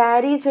ഇതിനെ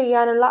ക്യാരി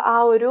ചെയ്യാനുള്ള ആ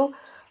ഒരു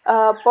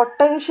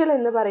പൊട്ടൻഷ്യൽ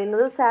എന്ന്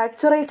പറയുന്നത്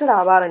സാച്ചുറേറ്റഡ്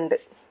ആവാറുണ്ട്.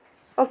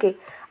 ഓക്കെ,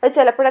 അത്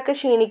ചിലപ്പോഴൊക്കെ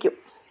ക്ഷീണിക്കും.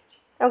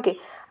 ഓക്കെ,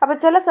 അപ്പോൾ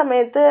ചില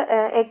സമയത്ത്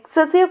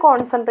എക്സസീവ്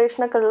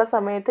കോൺസെൻട്രേഷനൊക്കെ ഉള്ള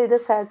സമയത്ത് ഇത്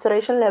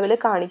സാച്ചുറേഷൻ ലെവൽ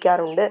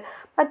കാണിക്കാറുണ്ട്.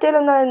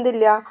 മറ്റേലൊന്നും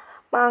എന്തില്ല,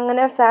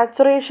 അങ്ങനെ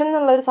സാച്ചുറേഷൻ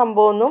എന്നുള്ളൊരു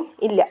സംഭവമൊന്നും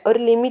ഇല്ല, ഒരു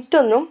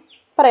ലിമിറ്റൊന്നും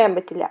പറയാൻ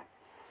പറ്റില്ല.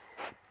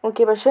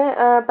 ഓക്കെ, പക്ഷേ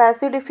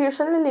പാസീവ്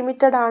ഡിഫ്യൂഷനിൽ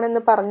ലിമിറ്റഡ്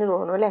ആണെന്ന് പറഞ്ഞു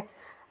തോന്നുന്നു അല്ലേ.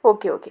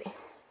 ഓക്കെ,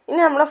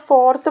 ഇനി നമ്മളെ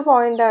 4th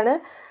പോയിൻ്റാണ്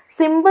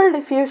സിമ്പിൾ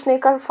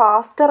ഡിഫ്യൂഷനേക്കാൾ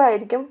ഫാസ്റ്റർ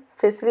ആയിരിക്കും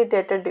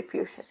ഫെസിലിറ്റേറ്റഡ്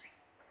ഡിഫ്യൂഷൻ.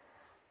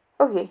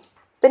 ഓക്കെ,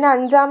 പിന്നെ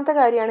 5ാമത്തെ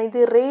കാര്യമാണ് ഇത്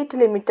റേറ്റ്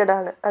ലിമിറ്റഡ്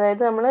ആണ്.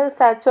 അതായത് നമ്മൾ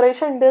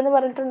സാച്ചുറേഷൻ ഉണ്ട് എന്ന്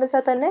പറഞ്ഞിട്ടുണ്ടെന്ന്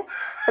വെച്ചാൽ തന്നെ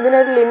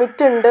അതിനൊരു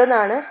ലിമിറ്റ് ഉണ്ട്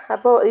എന്നാണ്.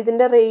 അപ്പോൾ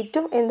ഇതിൻ്റെ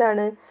റേറ്റും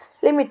എന്താണ്,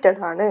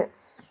 ലിമിറ്റഡ് ആണ്.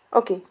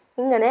 ഓക്കെ,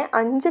 ഇങ്ങനെ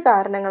 5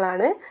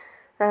 കാരണങ്ങളാണ്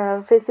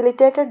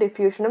ഫെസിലിറ്റേറ്റഡ്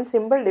ഡിഫ്യൂഷനും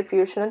സിമ്പിൾ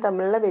ഡിഫ്യൂഷനും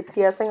തമ്മിലുള്ള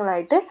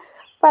വ്യത്യാസങ്ങളായിട്ട്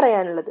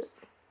പറയാനുള്ളത്.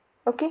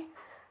 ഓക്കെ,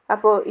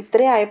 അപ്പോൾ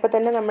ഇത്രയും ആയപ്പോൾ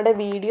തന്നെ നമ്മുടെ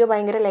വീഡിയോ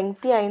ഭയങ്കര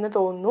ലെങ്തി ആയെന്ന്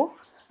തോന്നുന്നു.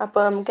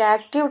 അപ്പോൾ നമുക്ക്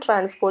ആക്റ്റീവ്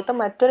ട്രാൻസ്പോർട്ട്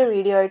മറ്റൊരു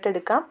വീഡിയോ ആയിട്ട്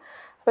എടുക്കാം.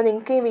 അപ്പോൾ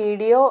നിങ്ങൾക്ക് ഈ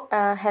വീഡിയോ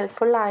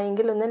ഹെൽപ്ഫുൾ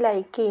ആയെങ്കിൽ ഒന്ന്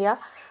ലൈക്ക് ചെയ്യുക,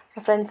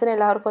 ഫ്രണ്ട്സിന്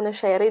എല്ലാവർക്കും ഒന്ന്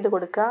ഷെയർ ചെയ്ത്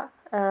കൊടുക്കുക.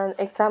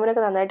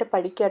 എക്സാമിനൊക്കെ നന്നായിട്ട്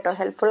പഠിക്കുക കേട്ടോ.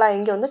 ഹെൽപ്ഫുൾ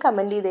ആയെങ്കിൽ ഒന്ന്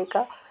കമൻറ്റ്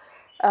ചെയ്തേക്കുക.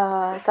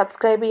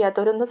 സബ്സ്ക്രൈബ്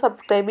ചെയ്യാത്തവരൊന്ന്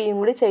സബ്സ്ക്രൈബ് ചെയ്യും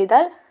കൂടി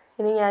ചെയ്താൽ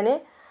ഇനി ഞാൻ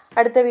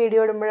അടുത്ത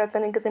വീഡിയോ ഇടുമ്പോഴൊക്കെ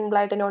നിങ്ങൾക്ക്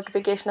സിമ്പിളായിട്ട്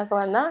നോട്ടിഫിക്കേഷനൊക്കെ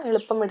വന്നാൽ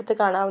എളുപ്പം എടുത്ത്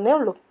കാണാവുന്നേ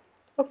ഉള്ളൂ.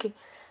 ഓക്കെ,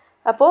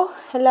 അപ്പോൾ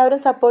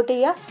എല്ലാവരും സപ്പോർട്ട്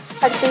ചെയ്യുക.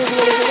 അടുത്ത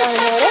വീഡിയോയിലേക്ക്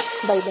കാണുന്നവരെ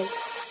ബൈ.